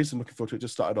another series I'm looking forward to. It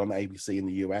just started on ABC in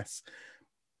the US.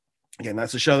 Again,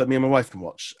 that's a show that me and my wife can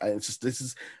watch. And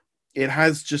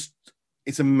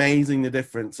it's amazing the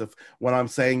difference of when I'm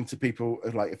saying to people,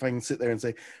 like if I can sit there and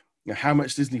say, how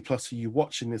much Disney Plus are you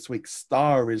watching this week?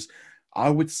 Star is, I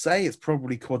would say it's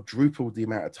probably quadrupled the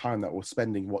amount of time that we're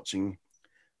spending watching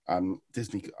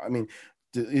Disney. I mean,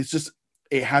 it's just,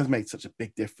 it has made such a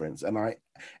big difference. And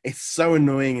it's so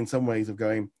annoying in some ways of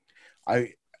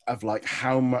like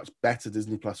how much better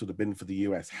Disney Plus would have been for the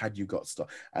US had you got Star.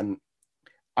 And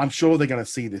I'm sure they're going to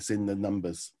see this in the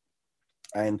numbers.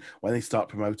 And when they start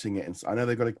promoting it, and I know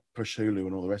they've got to push Hulu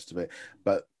and all the rest of it,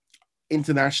 but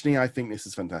internationally, I think this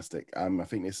is fantastic. I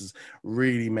think this is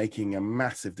really making a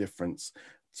massive difference.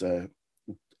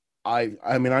 I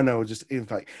know just in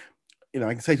fact, I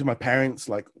can say to my parents,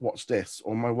 like, watch this,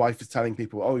 or my wife is telling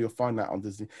people, oh, you'll find that on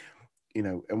Disney,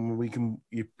 and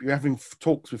you're having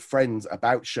talks with friends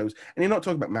about shows, and you're not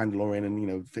talking about Mandalorian,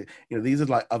 and these are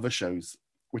like other shows,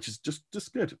 which is just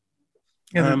good.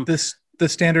 Yeah, the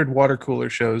standard water cooler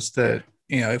shows that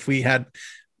if we had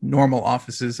normal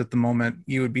offices at the moment,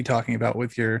 you would be talking about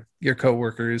with your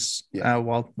coworkers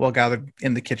while gathered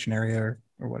in the kitchen area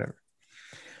or whatever.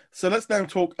 So let's now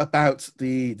talk about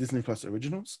the Disney Plus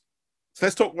originals. So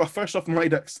let's talk, well, first off, Mighty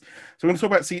Ducks. So we're going to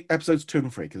talk about episodes 2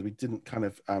 and 3 because we didn't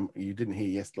you didn't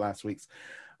hear last week's.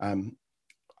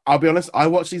 I'll be honest, I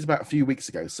watched these about a few weeks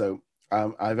ago. So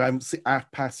I've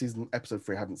past season episode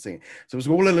 3, I haven't seen. So it was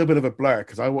all a little bit of a blur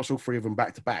because I watched all 3 of them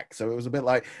back to back. So it was a bit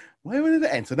like, where did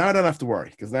it end? So now I don't have to worry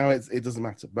because now it doesn't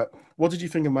matter. But what did you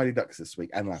think of Mighty Ducks this week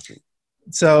and last week?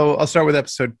 So I'll start with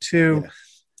episode 2.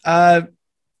 Yeah.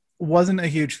 Wasn't a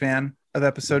huge fan of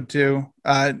episode 2.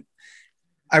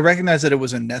 I recognize that it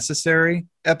was a necessary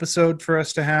episode for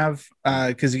us to have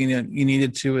because you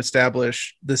needed to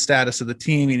establish the status of the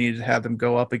team. You needed to have them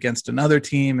go up against another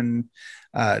team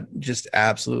and just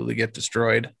absolutely get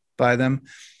destroyed by them.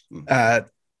 But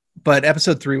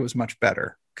episode 3 was much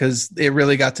better because it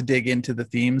really got to dig into the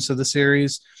themes of the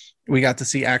series. We got to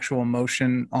see actual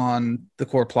emotion on the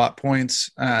core plot points,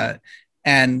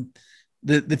 and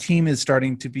the team is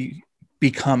starting to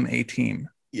become a team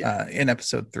in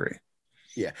episode 3.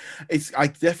 Yeah, I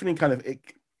definitely kind of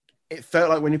it felt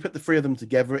like when you put the 3 of them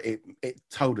together, it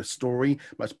told a story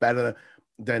much better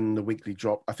than the weekly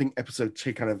drop. I think episode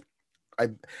 2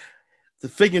 the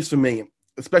thing is for me,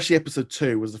 especially episode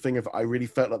 2, was the thing of I really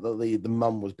felt like the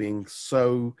mum was being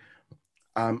so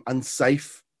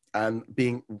unsafe and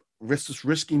being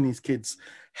risking these kids'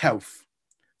 health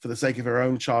for the sake of her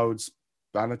own child's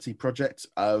vanity project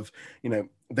of,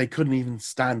 they couldn't even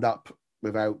stand up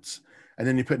without, and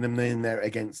then you're putting them in there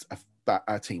against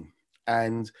a team.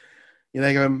 And,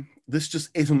 they go, this just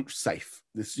isn't safe.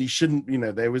 You shouldn't,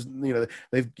 there was,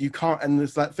 you can't, and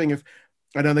there's that thing of,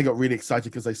 I know they got really excited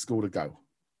because they scored a goal.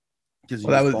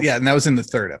 Well, and that was in the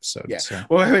 3rd episode. Yeah. So.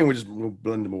 Well, I think we'll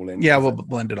blend them all in. Yeah, we'll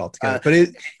blend it all together. But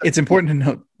it's important to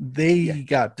note they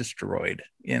got destroyed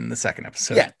in the 2nd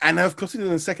episode. Yeah, and of course in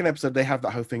the 2nd episode they have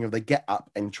that whole thing of they get up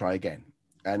and try again,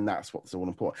 and that's what's all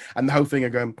important. And the whole thing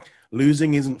of going,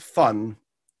 losing isn't fun,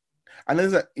 and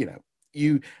there's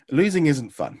losing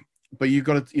isn't fun, but you've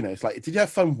got to, it's like, did you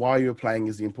have fun while you were playing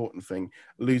is the important thing.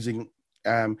 Losing,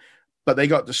 but they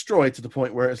got destroyed to the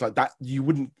point where it's like that you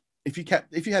wouldn't. If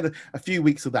you had a few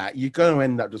weeks of that, you're going to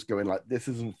end up just going like, this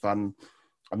isn't fun.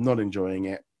 I'm not enjoying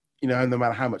it. And no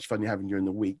matter how much fun you're having during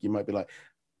the week, you might be like,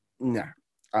 nah.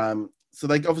 So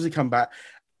they obviously come back,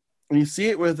 and you see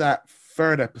it with that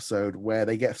 3rd episode where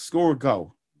they score a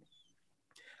goal,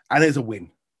 and it's a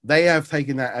win. They have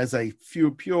taken that as a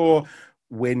pure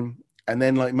win, and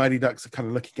then like Mighty Ducks are kind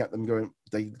of looking at them going,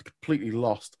 they completely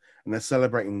lost, and they're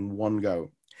celebrating one goal,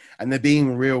 and they're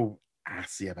being real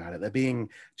assy about it. They're being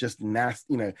just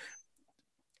nasty,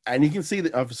 and you can see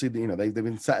that obviously, they've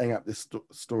been setting up this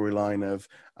storyline of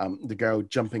the girl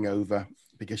jumping over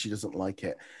because she doesn't like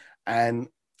it. And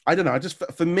I don't know,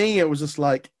 for me, it was just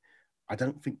like, I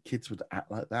don't think kids would act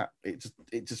like that. It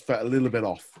just felt a little bit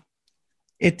off.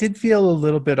 It did feel a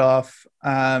little bit off.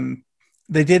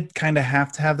 They did kind of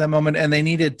have to have that moment, and they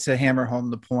needed to hammer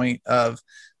home the point of,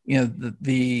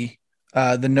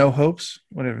 the No Hopes,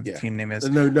 whatever the team name is.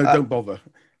 Don't bother.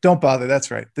 Don't bother. That's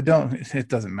right. It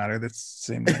doesn't matter. That's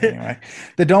the same thing anyway.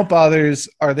 The Don't Bothers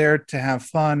are there to have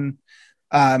fun,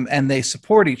 and they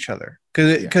support each other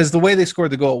because the way they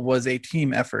scored the goal was a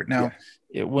team effort. Now,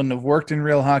 it wouldn't have worked in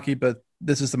real hockey, but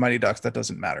this is the Mighty Ducks. That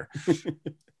doesn't matter.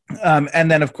 And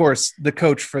then, of course, the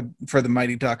coach for the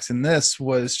Mighty Ducks in this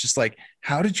was just like,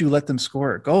 how did you let them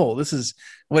score a goal?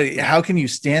 How can you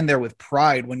stand there with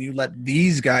pride when you let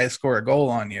these guys score a goal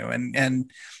on you?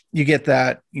 And you get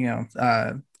that,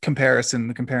 comparison,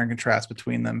 the compare and contrast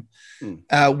between them,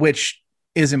 which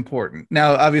is important.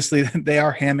 Now, obviously, they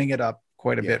are hamming it up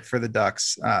quite a bit for the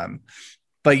Ducks.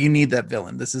 But you need that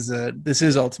villain. This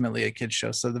is ultimately a kid's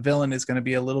show. So the villain is going to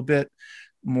be a little bit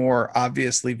more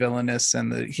obviously villainous,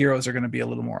 and the heroes are going to be a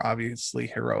little more obviously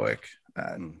heroic.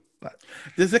 But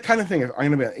there's the kind of thing of,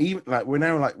 I'm going to be even like, we're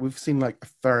now like, we've seen like a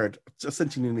third,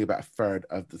 essentially nearly about a third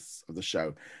of the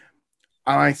show.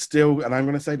 And I'm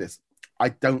going to say this, I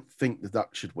don't think the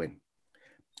Ducks should win.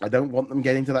 I don't want them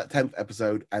getting to that 10th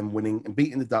episode and winning and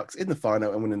beating the Ducks in the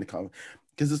final and winning the con.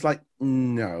 Because it's like,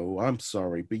 no, I'm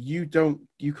sorry, but you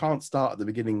can't start at the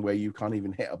beginning where you can't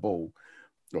even hit a ball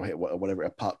or hit whatever, a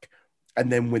puck,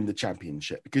 and then win the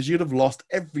championship, because you'd have lost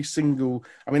every single.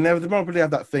 I mean, they probably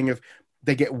have that thing of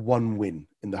they get one win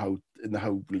in the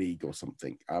whole league or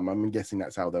something. I'm guessing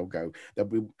that's how they'll go. They're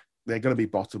going to be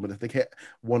bottom, but if they get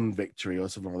one victory or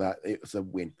something like that, it's a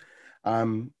win.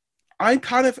 I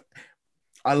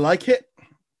like it,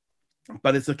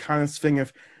 but it's a kind of thing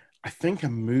of, I think a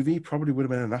movie probably would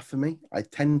have been enough for me.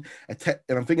 And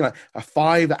I'm thinking like a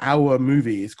 5-hour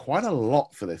movie is quite a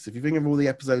lot for this. If you think of all the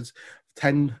episodes,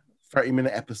 10,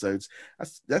 30-minute episodes.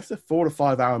 That's a 4 to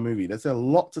 5 hour movie. There's a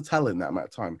lot to tell in that amount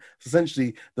of time. It's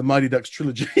essentially the Mighty Ducks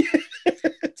trilogy.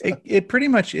 It pretty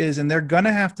much is, and they're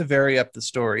gonna have to vary up the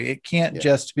story. It can't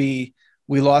just be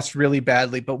we lost really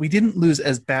badly, but we didn't lose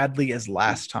as badly as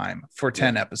last time for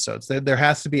 10 episodes. There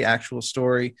has to be actual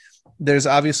story. There's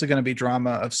obviously going to be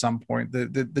drama of some point.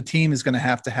 The team is going to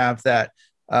have that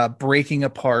breaking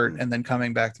apart and then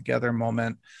coming back together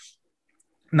moment.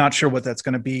 Not sure what that's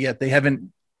going to be yet. They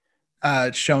haven't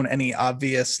shown any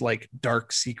obvious like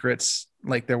dark secrets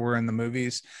like there were in the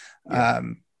movies.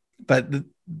 But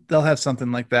they'll have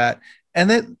something like that. And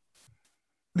that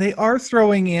they are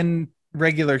throwing in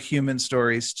regular human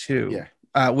stories too,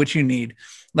 which you need,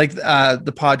 like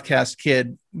the podcast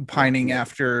kid pining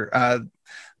after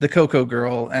the Coco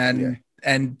girl,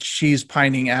 and she's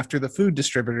pining after the food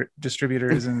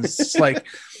distributors, and it's like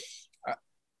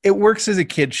it works as a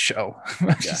kid's show.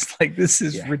 Just like, this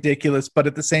is ridiculous, but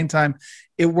at the same time,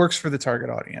 it works for the target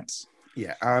audience.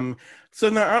 So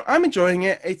no, I'm enjoying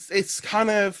it. It's kind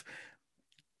of,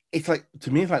 it's like,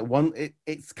 to me, it's like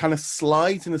it's kind of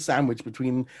slides in a sandwich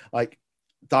between like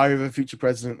Diary of a Future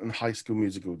President and High School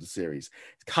Musical, the series.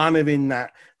 It's kind of in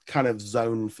that kind of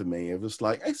zone for me. It was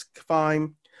like, it's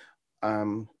fine.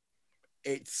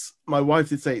 It's, my wife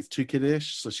did say it's too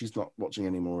kiddish, so she's not watching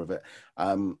any more of it.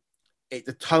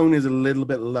 The tone is a little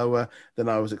bit lower than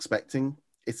I was expecting.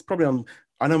 It's probably on,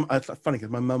 I know it's funny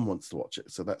because my mum wants to watch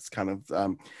it, so that's kind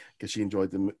of because she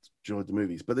enjoyed the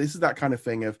movies. But this is that kind of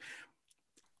thing of,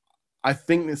 I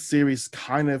think this series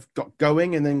kind of got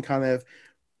going, and then kind of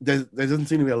there doesn't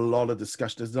seem to be a lot of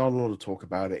discussion. There's not a lot of talk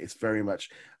about it. It's very much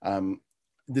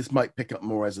this might pick up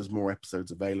more as there's more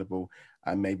episodes available,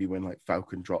 and maybe when like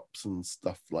Falcon drops and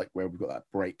stuff, like where we've got that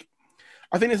break.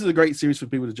 I think this is a great series for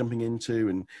people to jumping into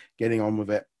and getting on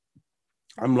with it.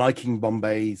 I'm liking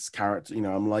Bombay's character.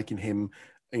 I'm liking him.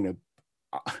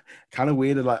 Kind of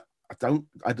weird. Like I don't.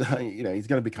 He's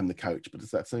going to become the coach, but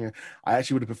it's that thing. I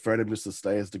actually would have preferred him just to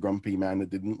stay as the grumpy man that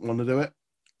didn't want to do it,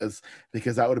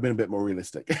 because that would have been a bit more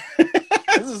realistic.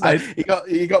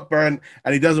 He got burnt,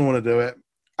 and he doesn't want to do it,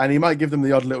 and he might give them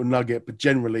the odd little nugget, but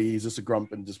generally he's just a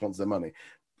grump and just wants their money.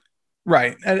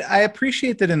 Right. And I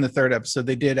appreciate that in the third episode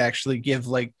they did actually give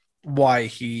like why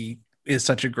he is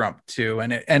such a grump too,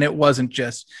 and it wasn't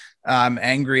just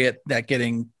angry at that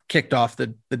getting kicked off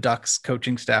the Ducks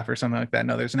coaching staff or something like that.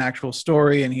 No, there's an actual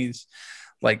story, and he's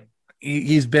like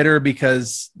he's bitter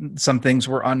because some things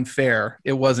were unfair.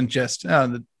 It wasn't just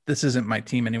this isn't my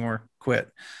team anymore, quit.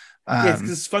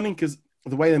 It's funny because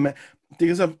the way they met,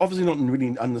 because I'm obviously not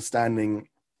really understanding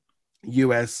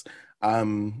US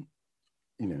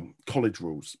college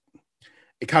rules.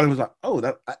 It kind of was like, oh,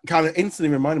 that kind of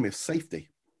instantly reminded me of Safety,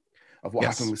 of what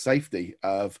happened with Safety,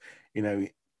 of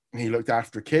he looked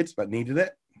after a kid but needed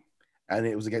it, and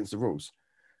it was against the rules.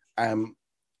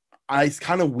 It's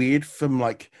kind of weird from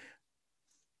like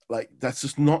that's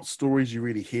just not stories you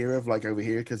really hear of like over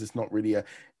here, because it's not really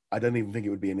I don't even think it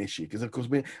would be an issue, because of course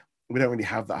we don't really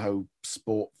have that whole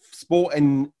sport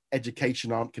and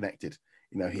education aren't connected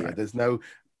here. Right. There's no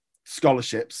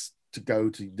scholarships to go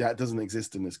to, that doesn't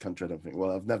exist in this country, I don't think.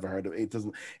 Well, I've never heard of it.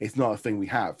 It's not a thing we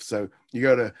have. So you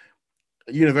go to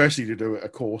university to do a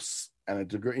course and a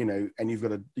degree, and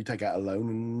you take out a loan,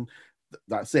 and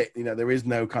that's it. There is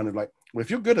no kind of like, well, if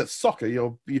you're good at soccer,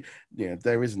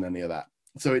 there isn't any of that.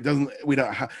 So we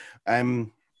don't have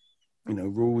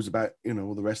rules about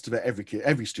all the rest of it.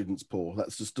 Every student's poor.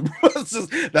 That's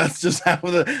just how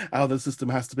the system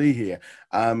has to be here.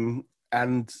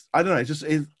 And I don't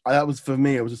know, that was, for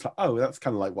me, it was just like, oh, that's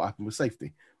kind of like what happened with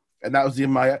Safety. And that was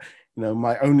my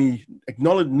only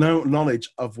knowledge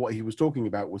of what he was talking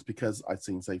about was because I'd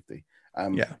seen Safety.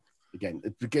 Again,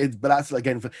 but that's,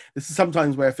 again, this is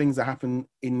sometimes where things that happen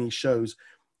in these shows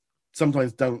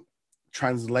sometimes don't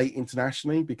translate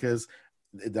internationally because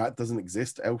that doesn't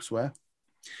exist elsewhere.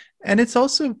 And it's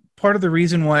also part of the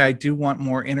reason why I do want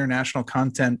more international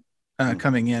content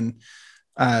coming in.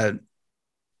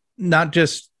 Not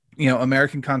just,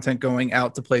 American content going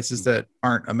out to places that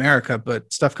aren't America,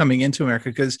 but stuff coming into America,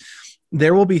 because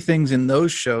there will be things in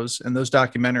those shows and those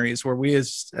documentaries where we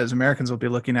as Americans will be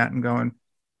looking at and going,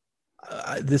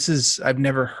 I've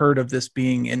never heard of this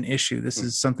being an issue. This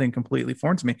is something completely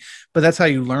foreign to me. But that's how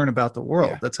you learn about the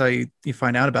world. Yeah. That's how you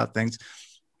find out about things.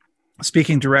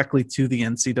 Speaking directly to the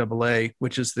NCAA,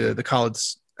 which is the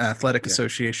College Athletic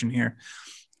Association here,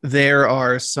 there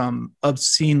are some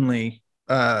obscenely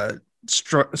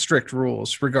strict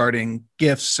rules regarding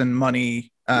gifts and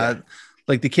money.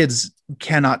 Like the kids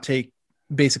cannot take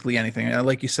basically anything.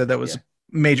 Like you said, that was a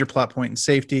major plot point in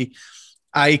Safety.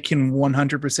 I can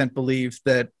 100% believe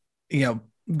that,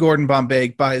 Gordon Bombay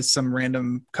buys some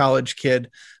random college kid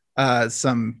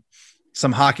some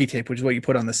hockey tape, which is what you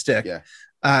put on the stick. Yeah.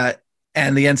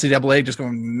 And the NCAA just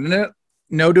going,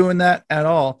 no doing that at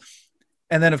all.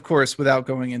 And then, of course, without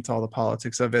going into all the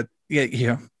politics of it,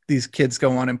 these kids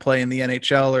go on and play in the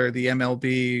NHL or the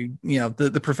MLB,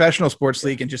 the professional sports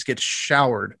league, and just get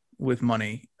showered with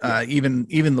money, even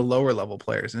the lower level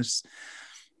players. And it's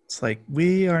like,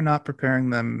 we are not preparing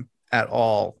them at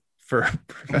all for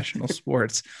professional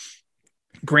sports.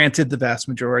 Granted, the vast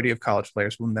majority of college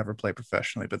players will never play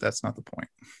professionally, but that's not the point.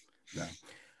 No.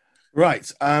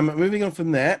 Right. Moving on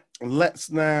from there,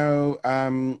 let's now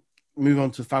move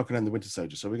on to Falcon and the Winter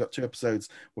Soldier. So we got 2 episodes.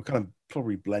 We'll kind of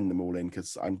probably blend them all in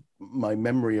because my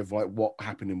memory of like what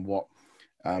happened in what.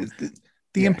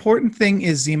 The important thing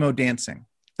is Zemo dancing.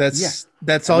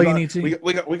 That's all you need to.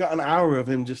 We got an hour of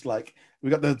him just like we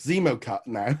got the Zemo cut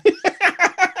now.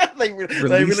 they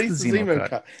released the Zemo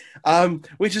cut,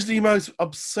 which is the most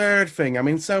absurd thing. I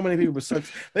mean, so many people were so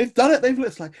they've done it.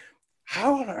 It's like,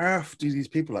 how on earth do these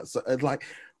people like?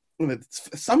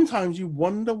 Sometimes you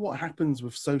wonder what happens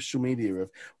with social media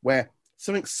of where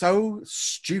something so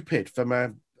stupid from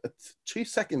a 2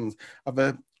 seconds of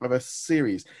a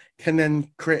series can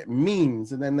then create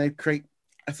memes, and then they create.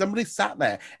 Somebody sat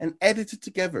there and edited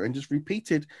together and just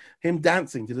repeated him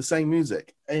dancing to the same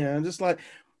music, just like,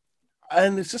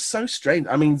 and it's just so strange.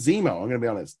 I mean, Zemo, I'm going to be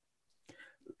honest,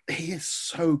 he is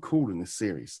so cool in this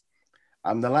series.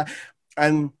 And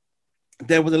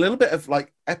there was a little bit of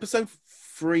like episode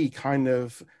 3 kind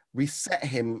of reset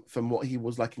him from what he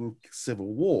was like in Civil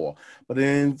War, but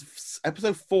in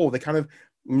episode 4 they kind of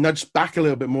nudged back a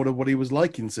little bit more to what he was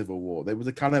like in Civil War. There was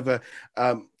a kind of a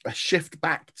shift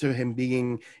back to him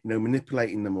being,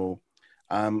 manipulating them all.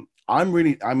 I'm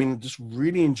just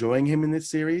really enjoying him in this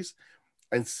series.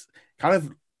 And it's kind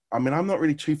of, I'm not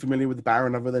really too familiar with the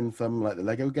Baron other than from like the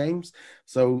Lego games.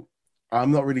 So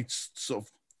I'm not really sort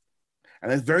of,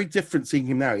 and it's very different seeing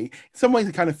him now. In some ways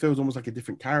it kind of feels almost like a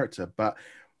different character, but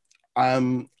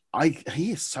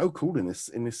he is so cool in this.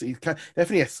 He's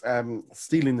definitely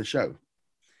stealing the show.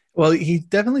 Well, he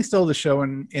definitely stole the show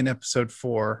in episode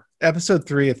 4. Episode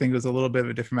 3, I think, was a little bit of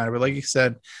a different matter. But like you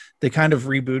said, they kind of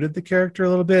rebooted the character a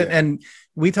little bit. Yeah. And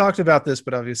we talked about this,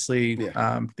 but obviously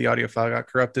the audio file got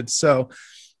corrupted. So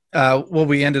what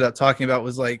we ended up talking about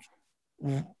was like,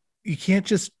 you can't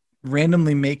just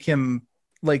randomly make him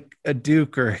like a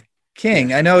duke or a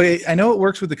king. Yeah. I know it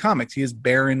works with the comics. He is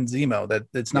Baron Zemo.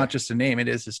 That's not just a name. It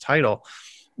is his title.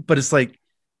 But it's like,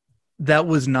 that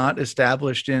was not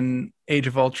established in Age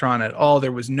of Ultron at all.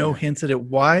 There was no hints at it.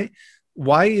 Why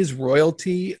is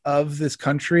royalty of this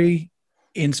country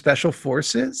in special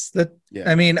forces?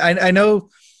 I mean, I know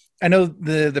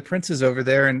the princes over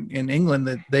there in England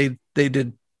that they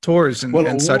did tours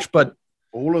and such, but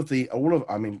Prince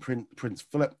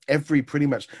Philip,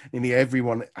 nearly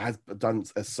everyone has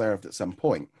served at some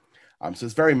point. So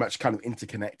it's very much kind of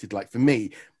interconnected. Like for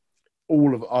me,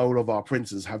 all of our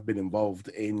princes have been involved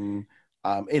in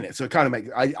it, so it kind of makes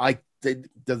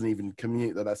it doesn't even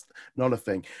commute that's not a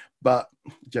thing, but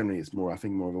generally it's more, I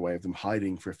think, more of a way of them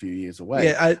hiding for a few years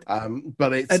away. I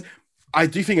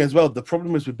do think as well the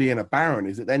problem is with being a baron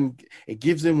is that then it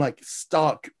gives them like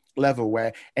Stark level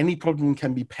where any problem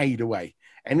can be paid away.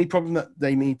 Any problem that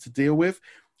they need to deal with,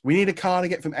 we need a car to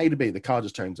get from A to B, the car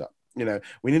just turns up. We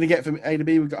need to get from A to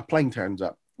B, we've got a plane turns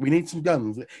up. We need some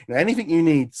guns. Anything you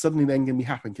need suddenly then can be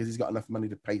happening because he's got enough money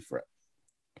to pay for it.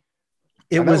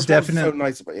 That was definitely so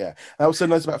nice. But that was so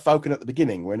nice about Falcon at the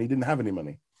beginning when he didn't have any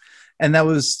money. And that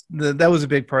was a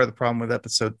big part of the problem with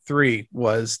episode 3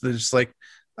 was there's like,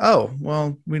 oh,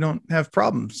 well, we don't have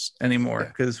problems anymore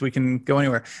because we can go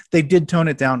anywhere. They did tone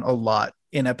it down a lot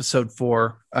in episode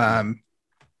 4.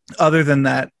 Other than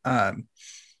that,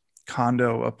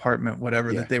 condo, apartment,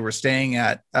 whatever that they were staying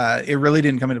at, it really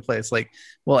didn't come into play. It's like,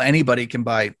 well, anybody can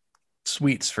buy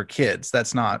suites for kids.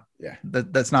 That's not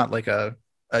that's not like a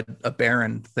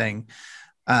barren thing.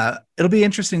 It'll be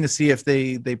interesting to see if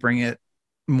they bring it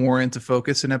more into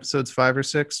focus in episodes 5 or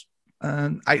 6.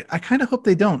 I kind of hope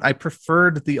they don't. I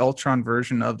preferred the Ultron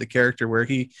version of the character where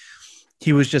he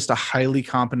was just a highly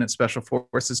competent special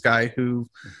forces guy who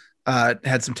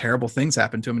had some terrible things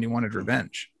happen to him and he wanted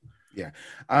revenge. Yeah.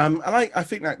 And I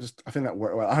think that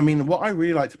worked well. I mean, what I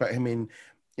really liked about him in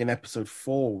episode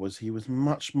 4 was he was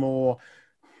much more,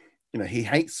 he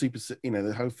hates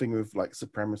the whole thing of like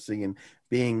supremacy and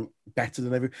being better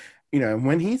than everyone, and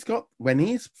when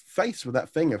he's faced with that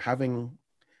thing of having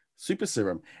super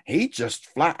serum, he just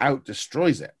flat out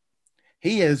destroys it.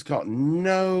 He has got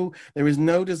there is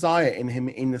no desire in him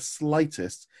in the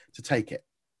slightest to take it.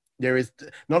 There is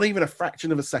not even a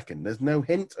fraction of a second. There's no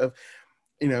hint of,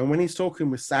 you know, when he's talking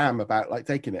with Sam about like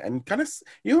taking it, and kind of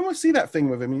you almost see that thing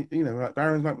with him, you know, like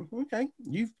Baron's like, okay,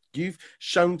 you've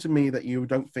shown to me that you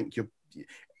don't think you're,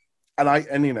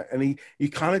 and you know, and he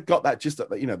kind of got that just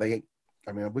that, you know, they.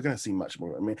 I mean, we're going to see much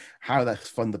more. I mean, how that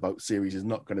Thunderbolt series is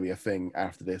not going to be a thing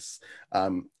after this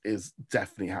is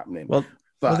definitely happening. Well,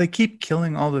 they keep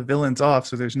killing all the villains off,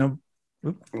 so there's no.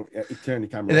 Yeah, turn the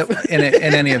camera off. In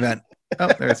any event.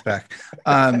 Oh, there it's back.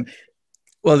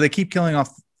 Well, they keep killing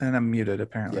off, and I'm muted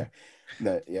apparently. Yeah.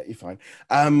 No, yeah, you're fine.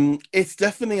 It's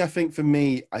definitely, I think for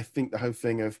me, I think the whole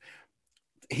thing of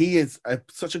he is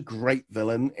such a great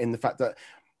villain in the fact that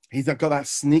he's got that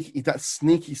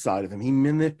sneaky side of him. He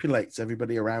manipulates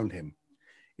everybody around him.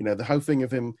 You know, the whole thing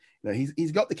of him, you know,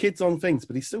 he's got the kids on things,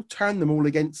 but he's still turned them all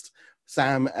against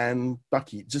Sam and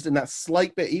Bucky, just in that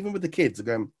slight bit, even with the kids are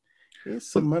going,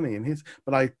 here's some money and his,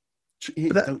 but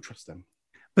don't trust them.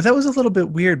 But that was a little bit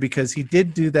weird because he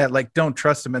did do that, like, don't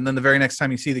trust him. And then the very next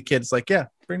time you see the kids, like, yeah,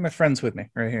 bring my friends with me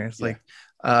right here. It's like,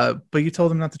 but you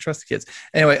told him not to trust the kids.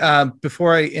 Anyway,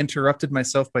 before I interrupted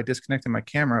myself by disconnecting my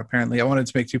camera, apparently, I wanted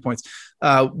to make 2 points.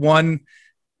 One,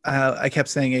 I kept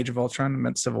saying Age of Ultron, I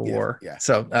meant Civil War. Yeah.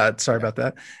 So sorry about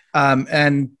that.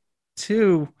 And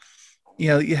two, you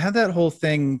know, you have that whole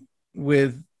thing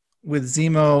with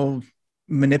Zemo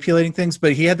manipulating things,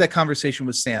 but he had that conversation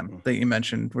with Sam that you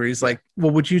mentioned where he's like,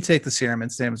 well, would you take the serum? And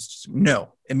Sam's just,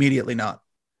 no, immediately not.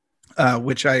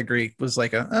 Which I agree was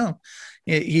like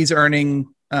he's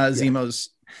earning Zemo's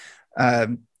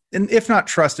and if not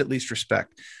trust, at least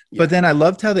respect. But then I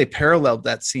loved how they paralleled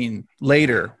that scene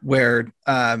later where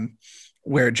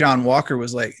John Walker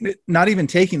was like, not even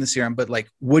taking the serum, but like,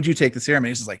 would you take the serum? And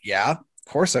he's just like, yeah, of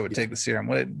course I would take the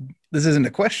serum. This isn't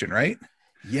a question, right?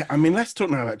 Yeah, I mean, let's talk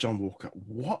now about John Walker.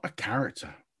 What a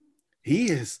character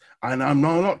he is, and I'm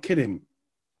not kidding.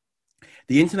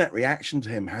 The internet reaction to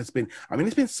him has been, I mean,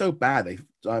 it's been so bad.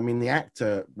 The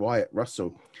actor Wyatt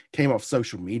Russell came off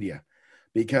social media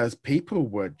because people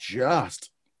were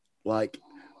just like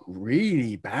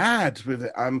really bad with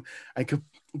it.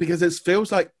 Because it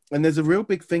feels like, and there's a real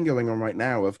big thing going on right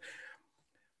now of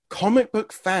comic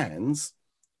book fans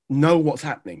know what's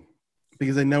happening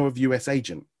because they know of US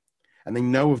Agent. And they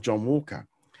know of John Walker,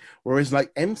 whereas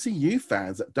like MCU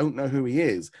fans that don't know who he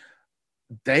is,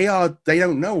 they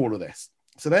don't know all of this.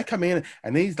 So they're coming in,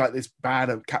 and he's like this bad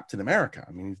Captain America.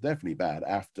 I mean, he's definitely bad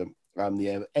after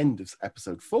the end of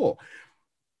episode 4,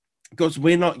 because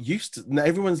we're not used to.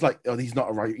 Everyone's like, oh, he's not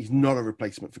a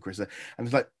replacement for Chris, and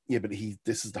it's like, yeah, but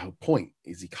this is the whole point,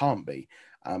 is he can't be.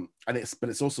 And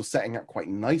it's also setting up quite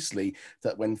nicely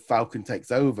that when Falcon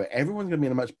takes over, everyone's going to be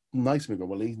in a much nicer mood.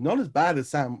 Well, he's not as bad as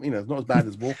Sam, you know, not as bad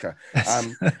as Walker.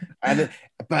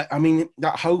 But I mean,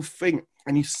 that whole thing,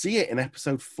 and you see it in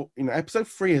episode 4. You know, episode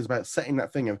 3 is about setting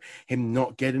that thing of him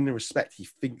not getting the respect he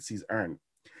thinks he's earned.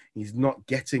 He's not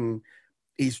getting.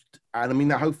 And I mean,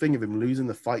 that whole thing of him losing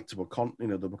the fight to the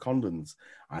Wakandans.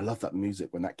 I love that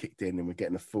music when that kicked in, and we're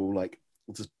getting a full like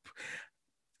just.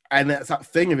 And that's that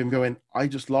thing of him going, I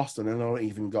just lost and then I don't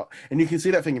even got. And you can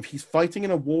see that thing if he's fighting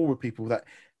in a war with people that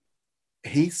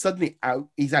he's suddenly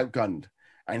he's outgunned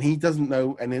and he doesn't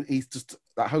know. And he's just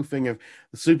that whole thing of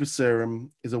the super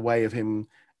serum is a way of him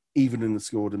evening the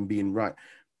score and being right.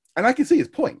 And I can see his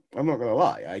point. I'm not going to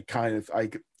lie.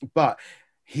 But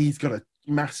he's got a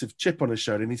massive chip on his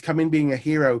shoulder and he's come in being a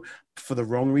hero for the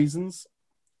wrong reasons.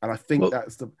 And I think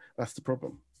that's the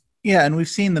problem. Yeah, and we've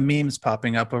seen the memes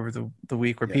popping up over the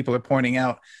week where people are pointing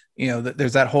out, you know, that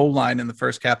there's that whole line in the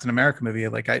first Captain America movie,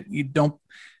 like I don't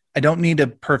need a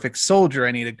perfect soldier,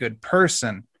 I need a good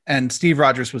person. And Steve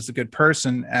Rogers was the good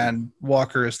person, and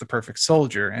Walker is the perfect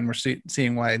soldier. And we're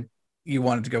seeing why you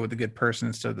wanted to go with the good person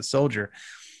instead of the soldier.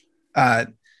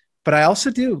 But I also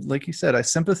do, like you said, I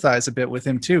sympathize a bit with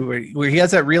him too, where he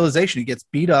has that realization. He gets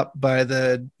beat up by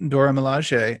the Dora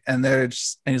Milaje, and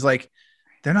he's like,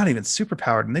 they're not even super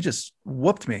powered, and they just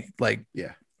whooped me. Like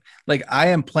I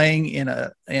am playing in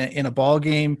a ball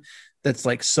game that's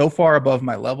like so far above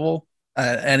my level,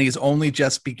 and he's only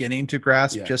just beginning to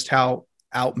grasp just how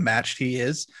outmatched he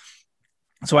is.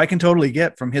 So I can totally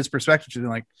get from his perspective to be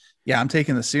like, yeah, I'm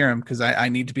taking the serum because I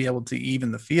need to be able to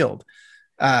even the field.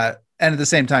 And at the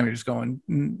same time, you're just going,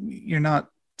 you're not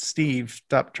Steve.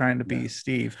 Stop trying to be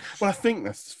Steve. Well, I think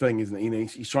that's the thing, isn't it? You know,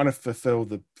 he's trying to fulfill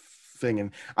the thing, and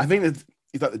I think that.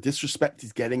 It's like the disrespect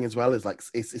he's getting as well is like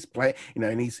it's play, you know,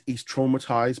 and he's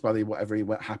traumatized by whatever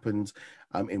happened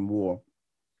in war,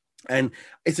 and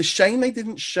it's a shame they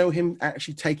didn't show him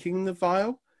actually taking the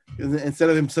vial instead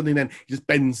of him suddenly then he just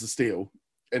bends the steel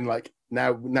and like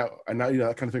now you know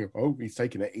that kind of thing of, oh, he's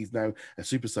taking it, he's now a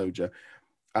super soldier.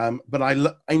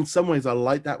 But in some ways I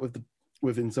like that with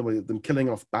within some of them killing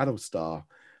off Battlestar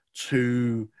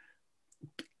to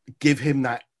give him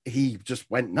that. He just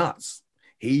went nuts.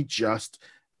 He just,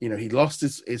 he lost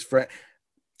his friend.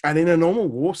 And in a normal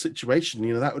war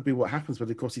situation, that would be what happens. But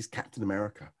of course, he's Captain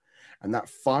America. And that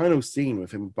final scene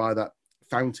with him by that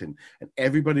fountain and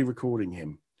everybody recording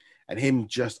him and him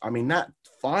just, that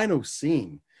final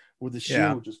scene with the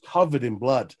shield just covered in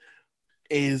blood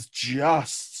is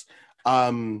just, that's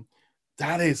an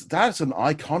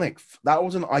iconic, that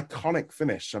was an iconic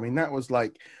finish. That was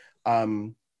like, I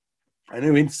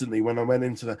knew instantly when I went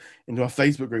into our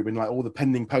Facebook group and like all the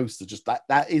pending posts are just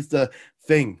that is the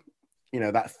thing,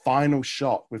 that final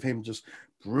shot with him just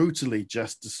brutally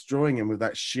just destroying him with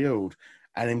that shield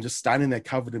and him just standing there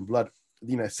covered in blood.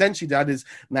 Essentially that is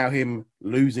now him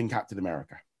losing Captain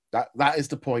America. That is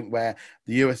the point where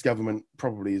the US government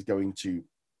probably is going to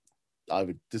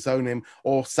either disown him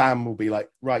or Sam will be like,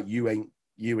 right, you ain't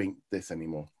this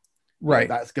anymore. Right.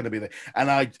 That's going to be the, and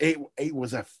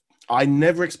I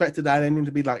never expected that ending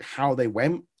to be like how they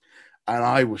went. And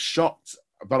I was shocked,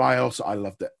 but I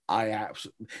loved it.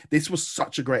 This was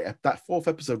such a great, that fourth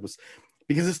episode was,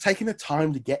 because it's taken the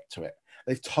time to get to it.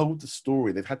 They've told the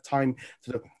story. They've had time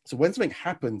so when something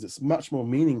happens, it's much more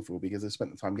meaningful because they've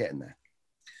spent the time getting there.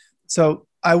 So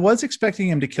I was expecting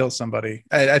him to kill somebody.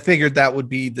 I figured that would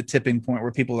be the tipping point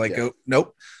where people go,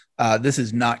 nope, this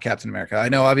is not Captain America. I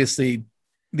know obviously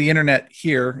the internet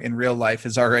here in real life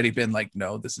has already been like,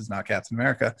 no, this is not Captain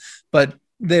America. But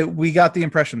we got the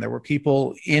impression there were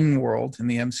people in the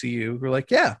MCU who were like,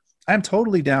 yeah, I'm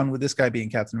totally down with this guy being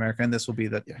Captain America, and this will be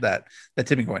that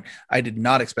tipping point. I did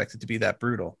not expect it to be that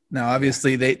brutal. Now,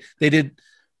 obviously, they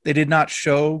did not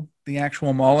show the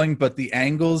actual mauling, but the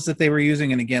angles that they were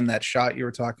using, and again, that shot you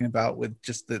were talking about with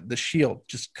just the shield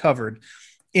just covered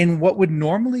in what would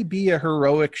normally be a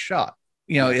heroic shot.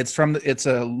 It's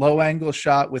a low angle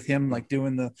shot with him like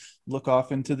doing the look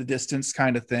off into the distance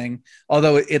kind of thing.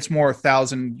 Although it's more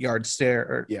 1,000-yard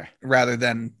stare rather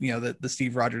than, the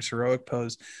Steve Rogers heroic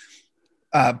pose.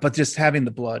 But just having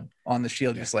the blood on the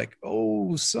shield, just like,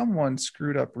 oh, someone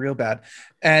screwed up real bad.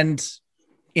 And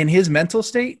in his mental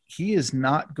state, he is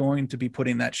not going to be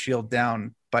putting that shield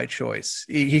down by choice.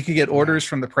 He could get orders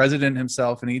from the president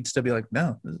himself and he'd still be like,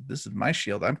 no, this is my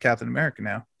shield. I'm Captain America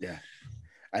now. Yeah.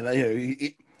 And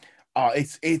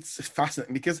it's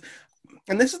fascinating because,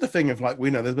 and this is the thing of like,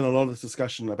 there's been a lot of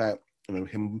discussion about,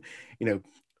 him,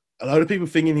 a lot of people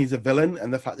thinking he's a villain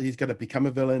and the fact that he's going to become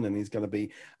a villain and he's going to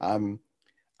be,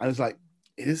 I was like,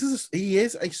 he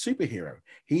is a superhero.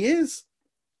 He is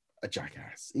a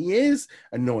jackass. He is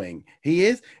annoying. He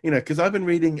is, because I've been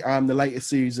reading the latest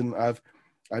season of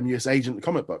US Agent, the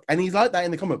comic book, and he's like that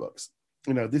in the comic books.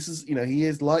 This is, he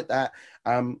is like that.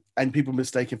 And people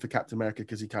mistake him for Captain America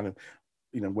because he kind of,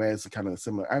 wears a kind of a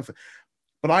similar outfit.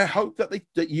 But I hope that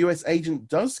that US Agent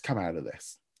does come out of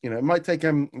this. It might take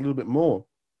him a little bit more.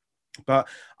 But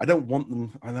I don't want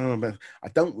them. I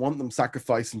don't want them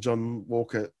sacrificing John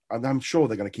Walker. And I'm sure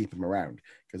they're going to keep him around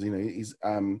because he's.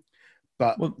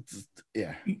 But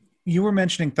yeah, you were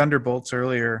mentioning Thunderbolts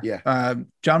earlier. Yeah,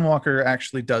 John Walker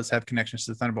actually does have connections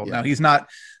to the Thunderbolts. Yeah. Now he's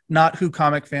not who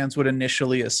comic fans would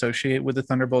initially associate with the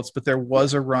Thunderbolts, but there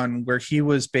was a run where he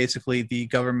was basically the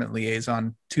government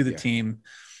liaison to the team.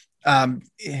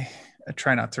 I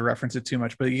try not to reference it too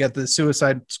much, but you got the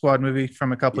Suicide Squad movie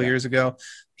from a couple of years ago.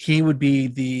 He would be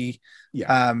the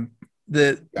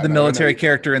military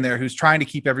character in there who's trying to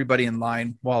keep everybody in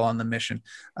line while on the mission.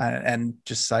 And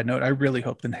just side note, I really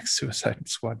hope the next Suicide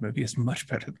Squad movie is much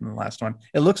better than the last one.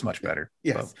 It looks much better.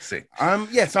 Yes. We'll see.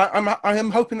 Yes, I am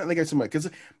hoping that they go somewhere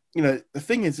because the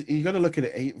thing is, you got to look at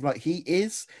it. He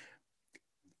is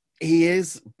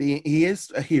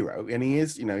a hero, and he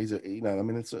is he's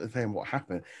it's sort of saying what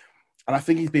happened. And I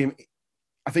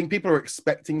think people are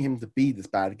expecting him to be this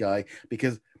bad guy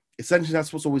because essentially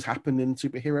that's what's always happened in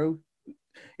superhero.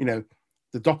 The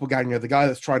doppelganger, the guy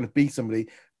that's trying to be somebody,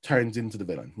 turns into the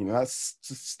villain. That's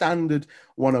a standard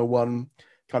 101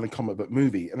 kind of comic book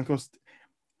movie. And of course,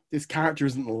 this character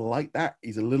isn't like that.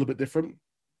 He's a little bit different.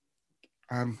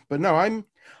 But no,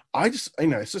 it's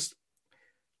just,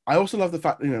 I also love the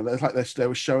fact, they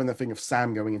were showing the thing of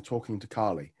Sam going and talking to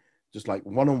Carly, just like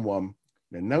one-on-one.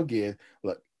 No gear.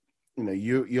 Look,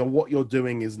 you're what you're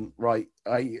doing isn't right.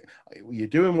 You're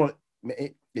doing what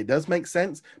it does make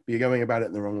sense, but you're going about it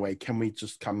in the wrong way. Can we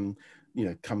just come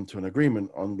to an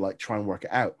agreement on like try and work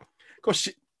it out? Of course,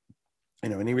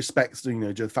 and he respects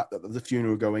the fact that there's a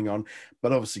funeral going on,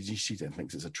 but obviously she then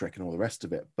thinks it's a trick and all the rest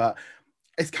of it. But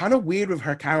it's kind of weird with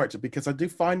her character because I do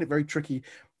find it very tricky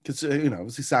because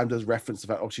obviously Sam does reference the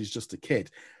fact she's just a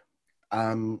kid.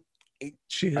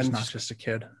 She is and not just a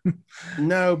kid.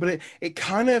 No, but it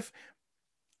kind of,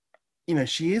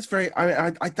 she is very.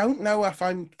 I don't know if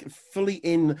I'm fully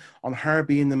in on her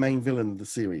being the main villain of the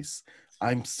series.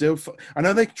 I'm still. I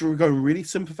know they're going really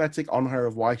sympathetic on her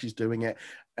of why she's doing it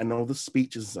and all the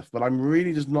speeches and stuff, but I'm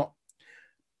really just not.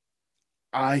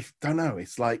 I don't know.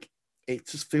 It's like it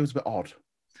just feels a bit odd.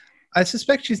 I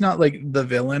suspect she's not like the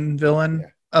villain Yeah.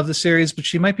 of the series, but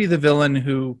she might be the villain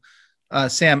who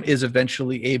Sam is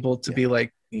eventually able to be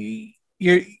like,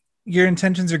 your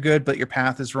intentions are good, but your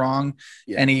path is wrong.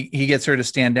 Yeah. And he gets her to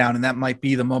stand down. And that might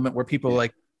be the moment where people are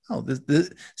like, oh,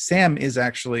 this Sam is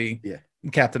actually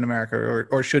Captain America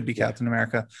or should be Captain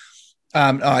America.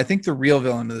 I think the real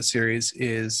villain of the series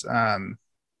is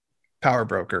Power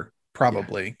Broker,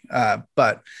 probably.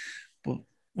 But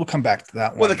we'll come back to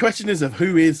that one. Well, the question is of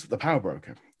who is the Power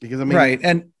Broker? Because I mean, right,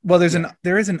 and well,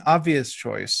 there is an obvious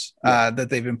choice that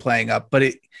they've been playing up,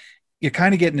 but you're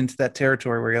kind of getting into that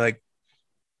territory where you're like,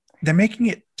 they're making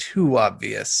it too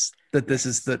obvious that this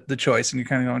is the choice, and you're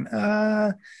kind of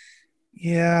going,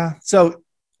 yeah. So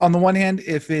on the one hand,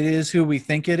 if it is who we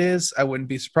think it is, I wouldn't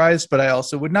be surprised, but I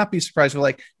also would not be surprised with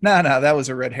like, no, that was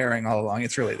a red herring all along.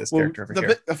 It's really this character over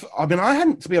here. I mean, I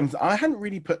hadn't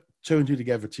really put two and two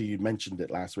together till you mentioned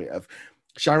it last week of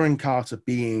Sharon Carter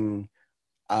being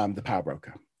the Power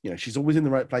Broker. She's always in the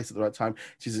right place at the right time.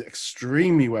 She's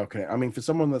extremely well connected. I mean, for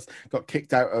someone that's got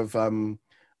kicked out of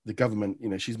the government,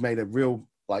 she's made a real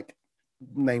like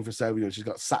name for herself. She's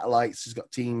got satellites, she's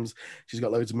got teams, she's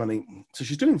got loads of money, so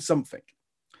she's doing something.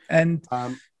 And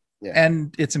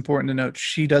and it's important to note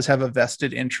she does have a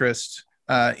vested interest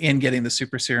in getting the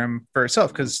super serum for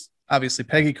herself, because obviously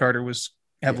Peggy Carter was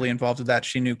heavily involved with that.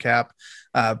 She knew Cap,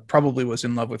 probably was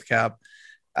in love with Cap.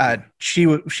 She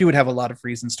would have a lot of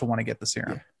reasons to want to get the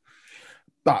serum. Yeah.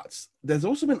 But there's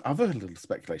also been other little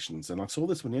speculations, and I saw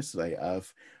this one yesterday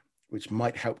of which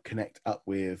might help connect up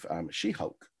with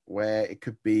She-Hulk, where it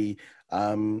could be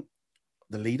the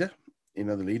leader.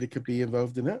 The leader could be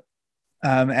involved in it.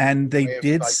 And they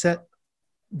did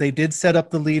set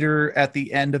up the leader at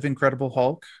the end of Incredible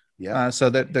Hulk. Yeah. So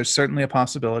that there's certainly a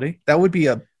possibility. That would be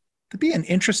an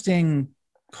interesting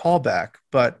callback,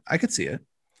 but I could see it.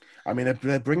 I mean,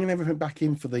 they're bringing everything back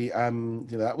in for the,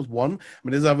 that was one. I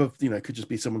mean, there's other, it could just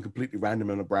be someone completely random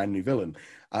and a brand new villain.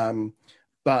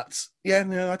 But I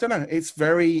don't know. It's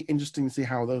very interesting to see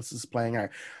how this is playing out.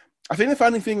 I think the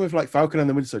funny thing with like Falcon and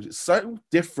the Winter Soldier, it's so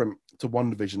different to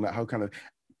WandaVision that how kind of,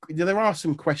 there are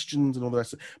some questions and all the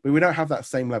rest, but we don't have that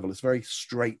same level. It's very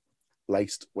straight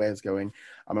laced where it's going.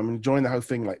 I'm enjoying the whole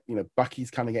thing. Like, Bucky's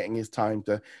kind of getting his time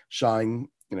to shine.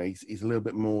 He's a little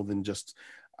bit more than just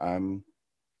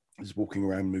walking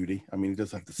around moody. I mean, he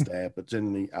does have to stare, but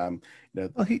generally,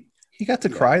 well, he got to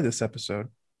cry this episode.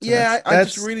 So I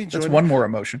just really enjoyed that's one more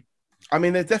emotion. I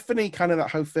mean, there's definitely kind of that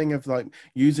whole thing of like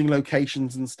using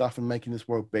locations and stuff and making this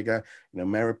world bigger.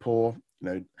 Maripore,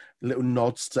 little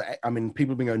nods to. I mean,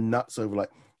 people have been going nuts over like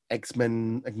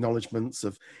X-Men acknowledgements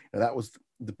of that was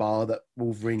the bar that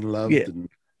Wolverine loved.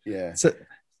 Yeah.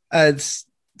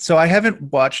 So I haven't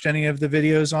watched any of the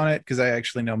videos on it because I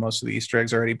actually know most of the Easter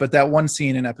eggs already. But that one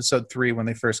scene in episode 3 when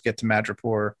they first get to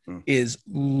Madripoor is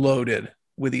loaded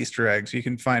with Easter eggs. You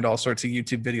can find all sorts of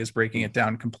YouTube videos breaking it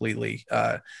down completely.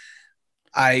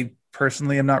 I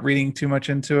personally am not reading too much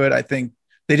into it. I think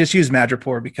they just use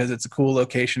Madripoor because it's a cool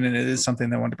location and it is something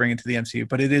they want to bring into the MCU,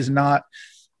 but it is not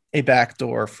a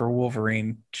backdoor for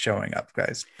Wolverine showing up,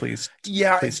 guys. Please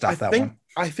stop that one.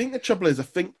 I think the trouble is,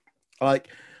 like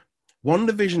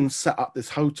WandaVision set up this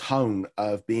whole tone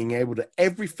of being able to,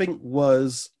 everything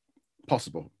was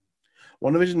possible.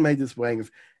 WandaVision made this way of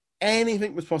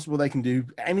anything was possible. They can do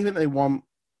anything they want.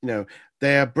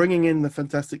 They are bringing in the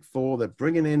Fantastic Four. They're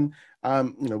bringing in,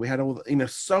 we had all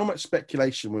so much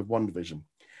speculation with WandaVision.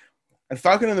 And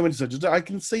Falcon and the Winter Soldier, I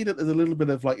can see that there's a little bit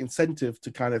of like incentive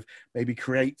to kind of maybe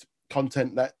create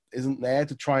content that isn't there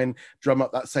to try and drum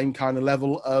up that same kind of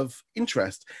level of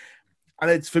interest. And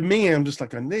it's for me, I'm just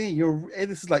like,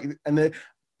 this is like, and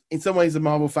in some ways the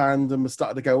Marvel fandom has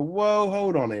started to go, whoa,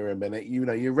 hold on here a minute.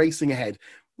 You're racing ahead.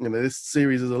 This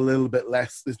series is a little bit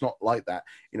less. It's not like that.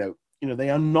 They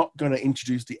are not going to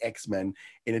introduce the X-Men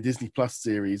in a Disney Plus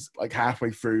series like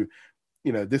halfway through.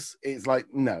 This is like,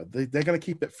 no, they're going to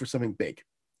keep it for something big.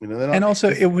 And also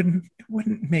it wouldn't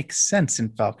make sense in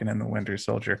Falcon and the Winter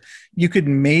Soldier. You could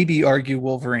maybe argue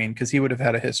Wolverine because he would have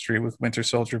had a history with Winter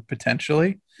Soldier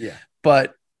potentially. Yeah.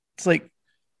 But it's like,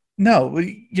 no,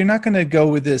 you're not going to go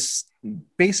with this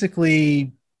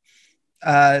basically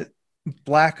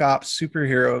Black Ops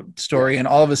superhero story, and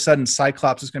all of a sudden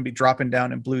Cyclops is going to be dropping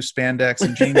down in blue spandex,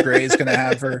 and Jean Grey is going to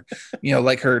have her,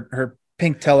 like her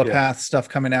pink telepath stuff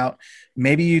coming out.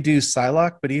 Maybe you do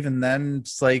Psylocke, but even then,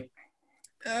 it's like,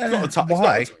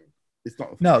 why? It's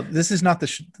not. No, this is not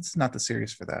this is not the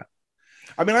series for that.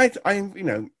 I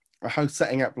mean, a host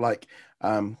setting up like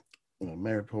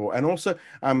Maripol, and also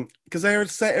because are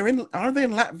they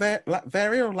in Latvia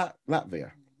or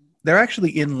Latvia? They're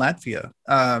actually in Latvia.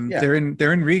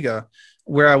 They're in Riga,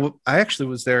 where I actually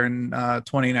was there in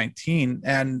 2019,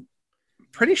 and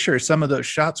pretty sure some of those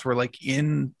shots were like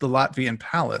in the Latvian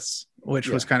palace, which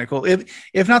was kind of cool.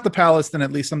 If not the palace, then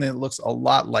at least something that looks a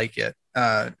lot like it.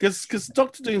 Because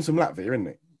Doctor Doom's from Latvia, isn't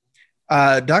it?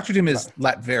 Doctor Doom is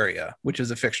Latveria, which is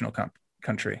a fictional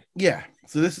country. Yeah.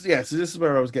 So this is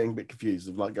where I was getting a bit confused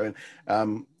of like going, are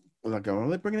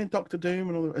they bringing in Doctor Doom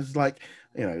and all that? It's like,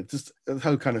 just the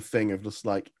whole kind of thing of just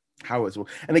like how it's all.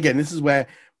 And again, this is where,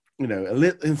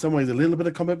 in some ways, a little bit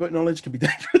of comic book knowledge can be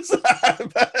dangerous.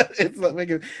 But it's like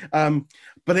making,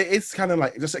 but it is kind of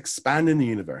like just expanding the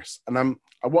universe. And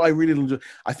what I really enjoy,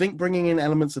 I think bringing in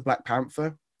elements of Black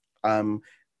Panther, kind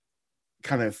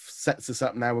of sets us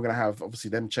up. Now we're going to have obviously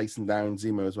them chasing down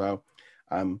Zemo as well.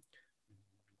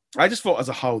 I just thought as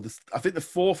a whole, I think the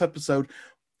fourth episode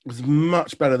was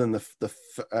much better than the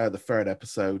third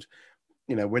episode.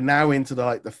 We're now into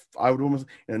I would almost,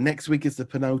 next week is the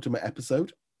penultimate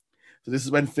episode. So this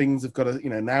is when things have got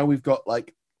to, now we've got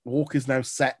like Walker's now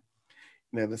set.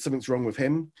 There's something's wrong with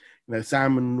him.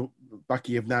 Sam and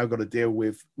Bucky have now got to deal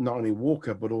with not only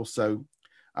Walker, but also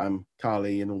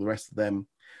Carly and all the rest of them.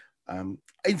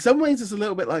 In some ways, it's a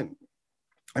little bit like,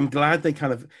 I'm glad they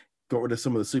kind of got rid of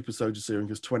some of the super soldier serum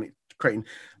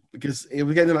because it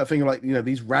was getting that thing of like,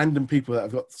 these random people that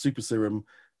have got super serum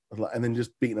and then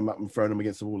just beating them up and throwing them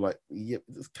against the wall. Like,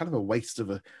 it's kind of a waste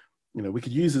of we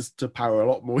could use this to power a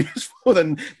lot more useful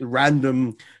than the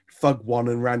random Thug 1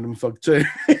 and random Thug 2.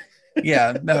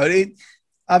 Yeah, no,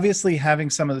 obviously having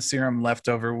some of the serum left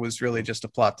over was really just a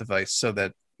plot device so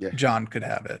that John could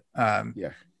have it.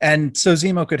 And so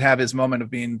Zemo could have his moment of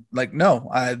being like,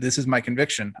 no, this is my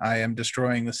conviction. I am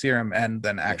destroying the serum and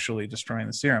then actually destroying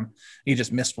the serum. He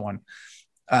just missed one.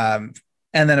 And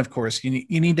then, of course,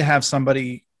 you need to have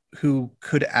somebody who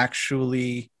could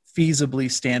actually feasibly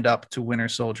stand up to Winter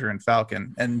Soldier and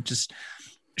Falcon. And just,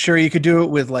 sure, you could do it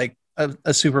with like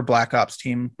a super Black Ops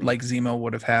team like Zemo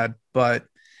would have had, but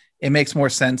it makes more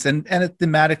sense. And it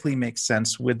thematically makes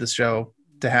sense with the show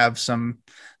to have some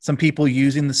people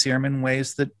using the serum in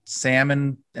ways that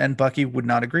Sam and Bucky would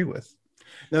not agree with.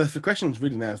 Now, the question is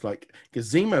really now is like,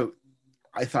 because Zemo,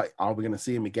 I thought, are we going to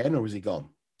see him again or is he gone?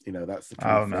 That's the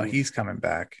kind of thing. No, he's coming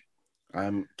back.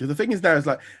 Because the thing is now is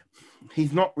like,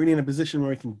 he's not really in a position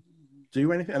where he can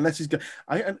do anything unless he's good.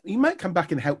 He might come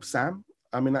back and help Sam.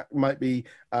 I mean, that might be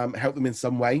help them in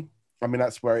some way. I mean,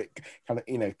 that's where it kind of,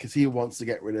 because he wants to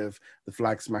get rid of the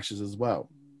Flag Smashers as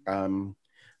well.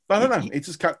 But I don't know. It's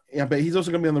just but he's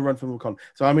also going to be on the run from Wakanda.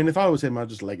 So I mean, if I was him, I'd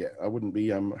just leg it. I wouldn't be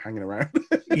hanging around.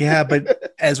 Yeah,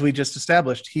 but as we just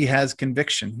established, he has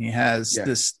conviction. He has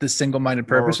this single-minded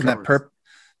purpose, moral and that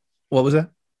What was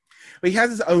that? But he has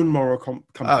his own moral compass.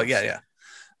 Oh yeah.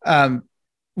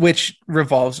 Which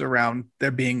revolves around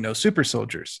there being no super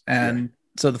soldiers, and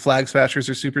so the Flag Smashers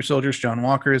are super soldiers. John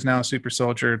Walker is now a super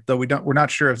soldier, though we're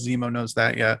not sure if Zemo knows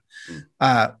that yet.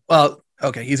 Well.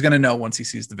 Okay, he's going to know once he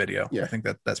sees the video. Yeah. I think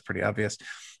that's pretty obvious.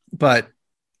 But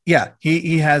yeah,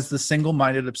 he has the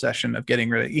single-minded obsession of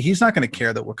getting rid of. He's not going to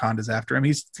care that Wakanda's after him.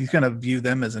 He's going to view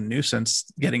them as a nuisance,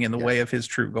 getting in the way of his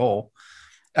true goal.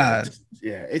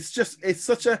 It's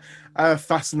such a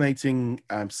fascinating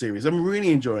series. I'm really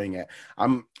enjoying it.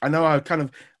 I know I kind of,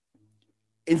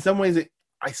 in some ways,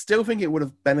 I still think it would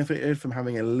have benefited from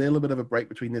having a little bit of a break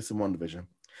between this and WandaVision.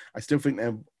 I still think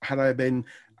that had I been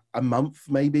a month,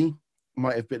 maybe,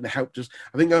 might have been the help. Just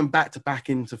I think going back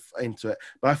into it,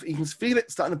 but you can feel it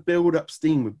starting to build up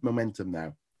steam with momentum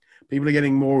now. People are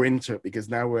getting more into it because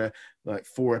now we're like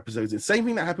 4 episodes in. Same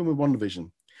thing that happened with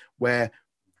WandaVision, where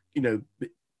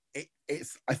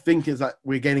I think it's like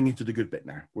we're getting into the good bit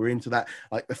now. We're into that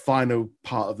like the final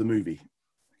part of the movie.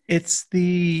 It's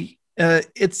the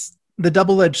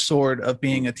double-edged sword of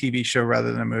being a TV show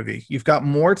rather than a movie. You've got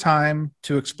more time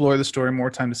to explore the story,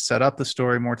 more time to set up the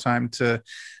story, more time to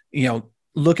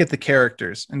look at the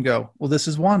characters and go, well, this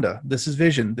is Wanda, this is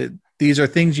Vision. These are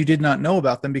things you did not know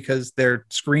about them because their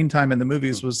screen time in the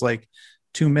movies was like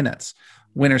 2 minutes.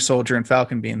 Winter Soldier and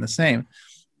Falcon being the same.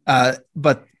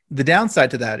 But the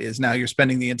downside to that is now you're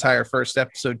spending the entire first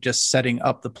episode just setting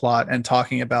up the plot and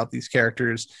talking about these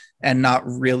characters and not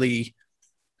really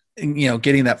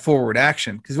getting that forward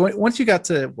action. Because once you got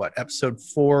to episode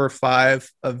 4 or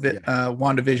 5 of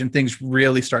WandaVision, things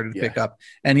really started to pick up,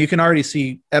 and you can already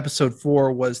see episode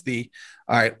 4 was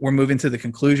all right, we're moving to the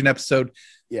conclusion episode.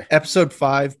 Episode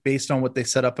 5, based on what they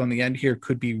set up on the end here,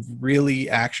 could be really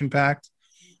action packed,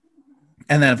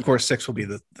 and then of course 6 will be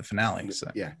the finale. So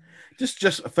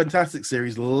just a fantastic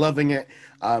series, loving it.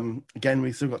 Again,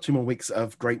 we've still got 2 more weeks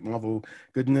of great Marvel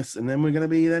goodness, and then we're going to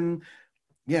be then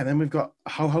we've got a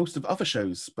whole host of other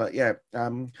shows. But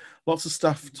lots of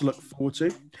stuff to look forward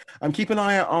to. Keep an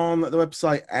eye out on the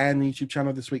website and the YouTube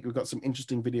channel this week. We've got some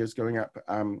interesting videos going up,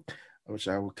 which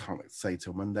I can't say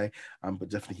till Monday, but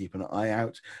definitely keep an eye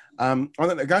out. On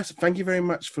that note, guys, thank you very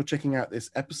much for checking out this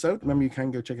episode. Remember, you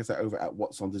can go check us out over at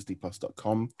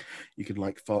whatsondisneyplus.com. You can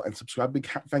like, follow, and subscribe. Big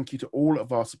thank you to all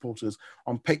of our supporters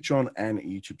on Patreon and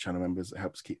YouTube channel members. It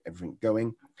helps keep everything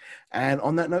going. And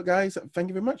on that note, guys, thank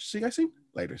you very much. See you guys soon.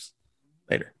 Later.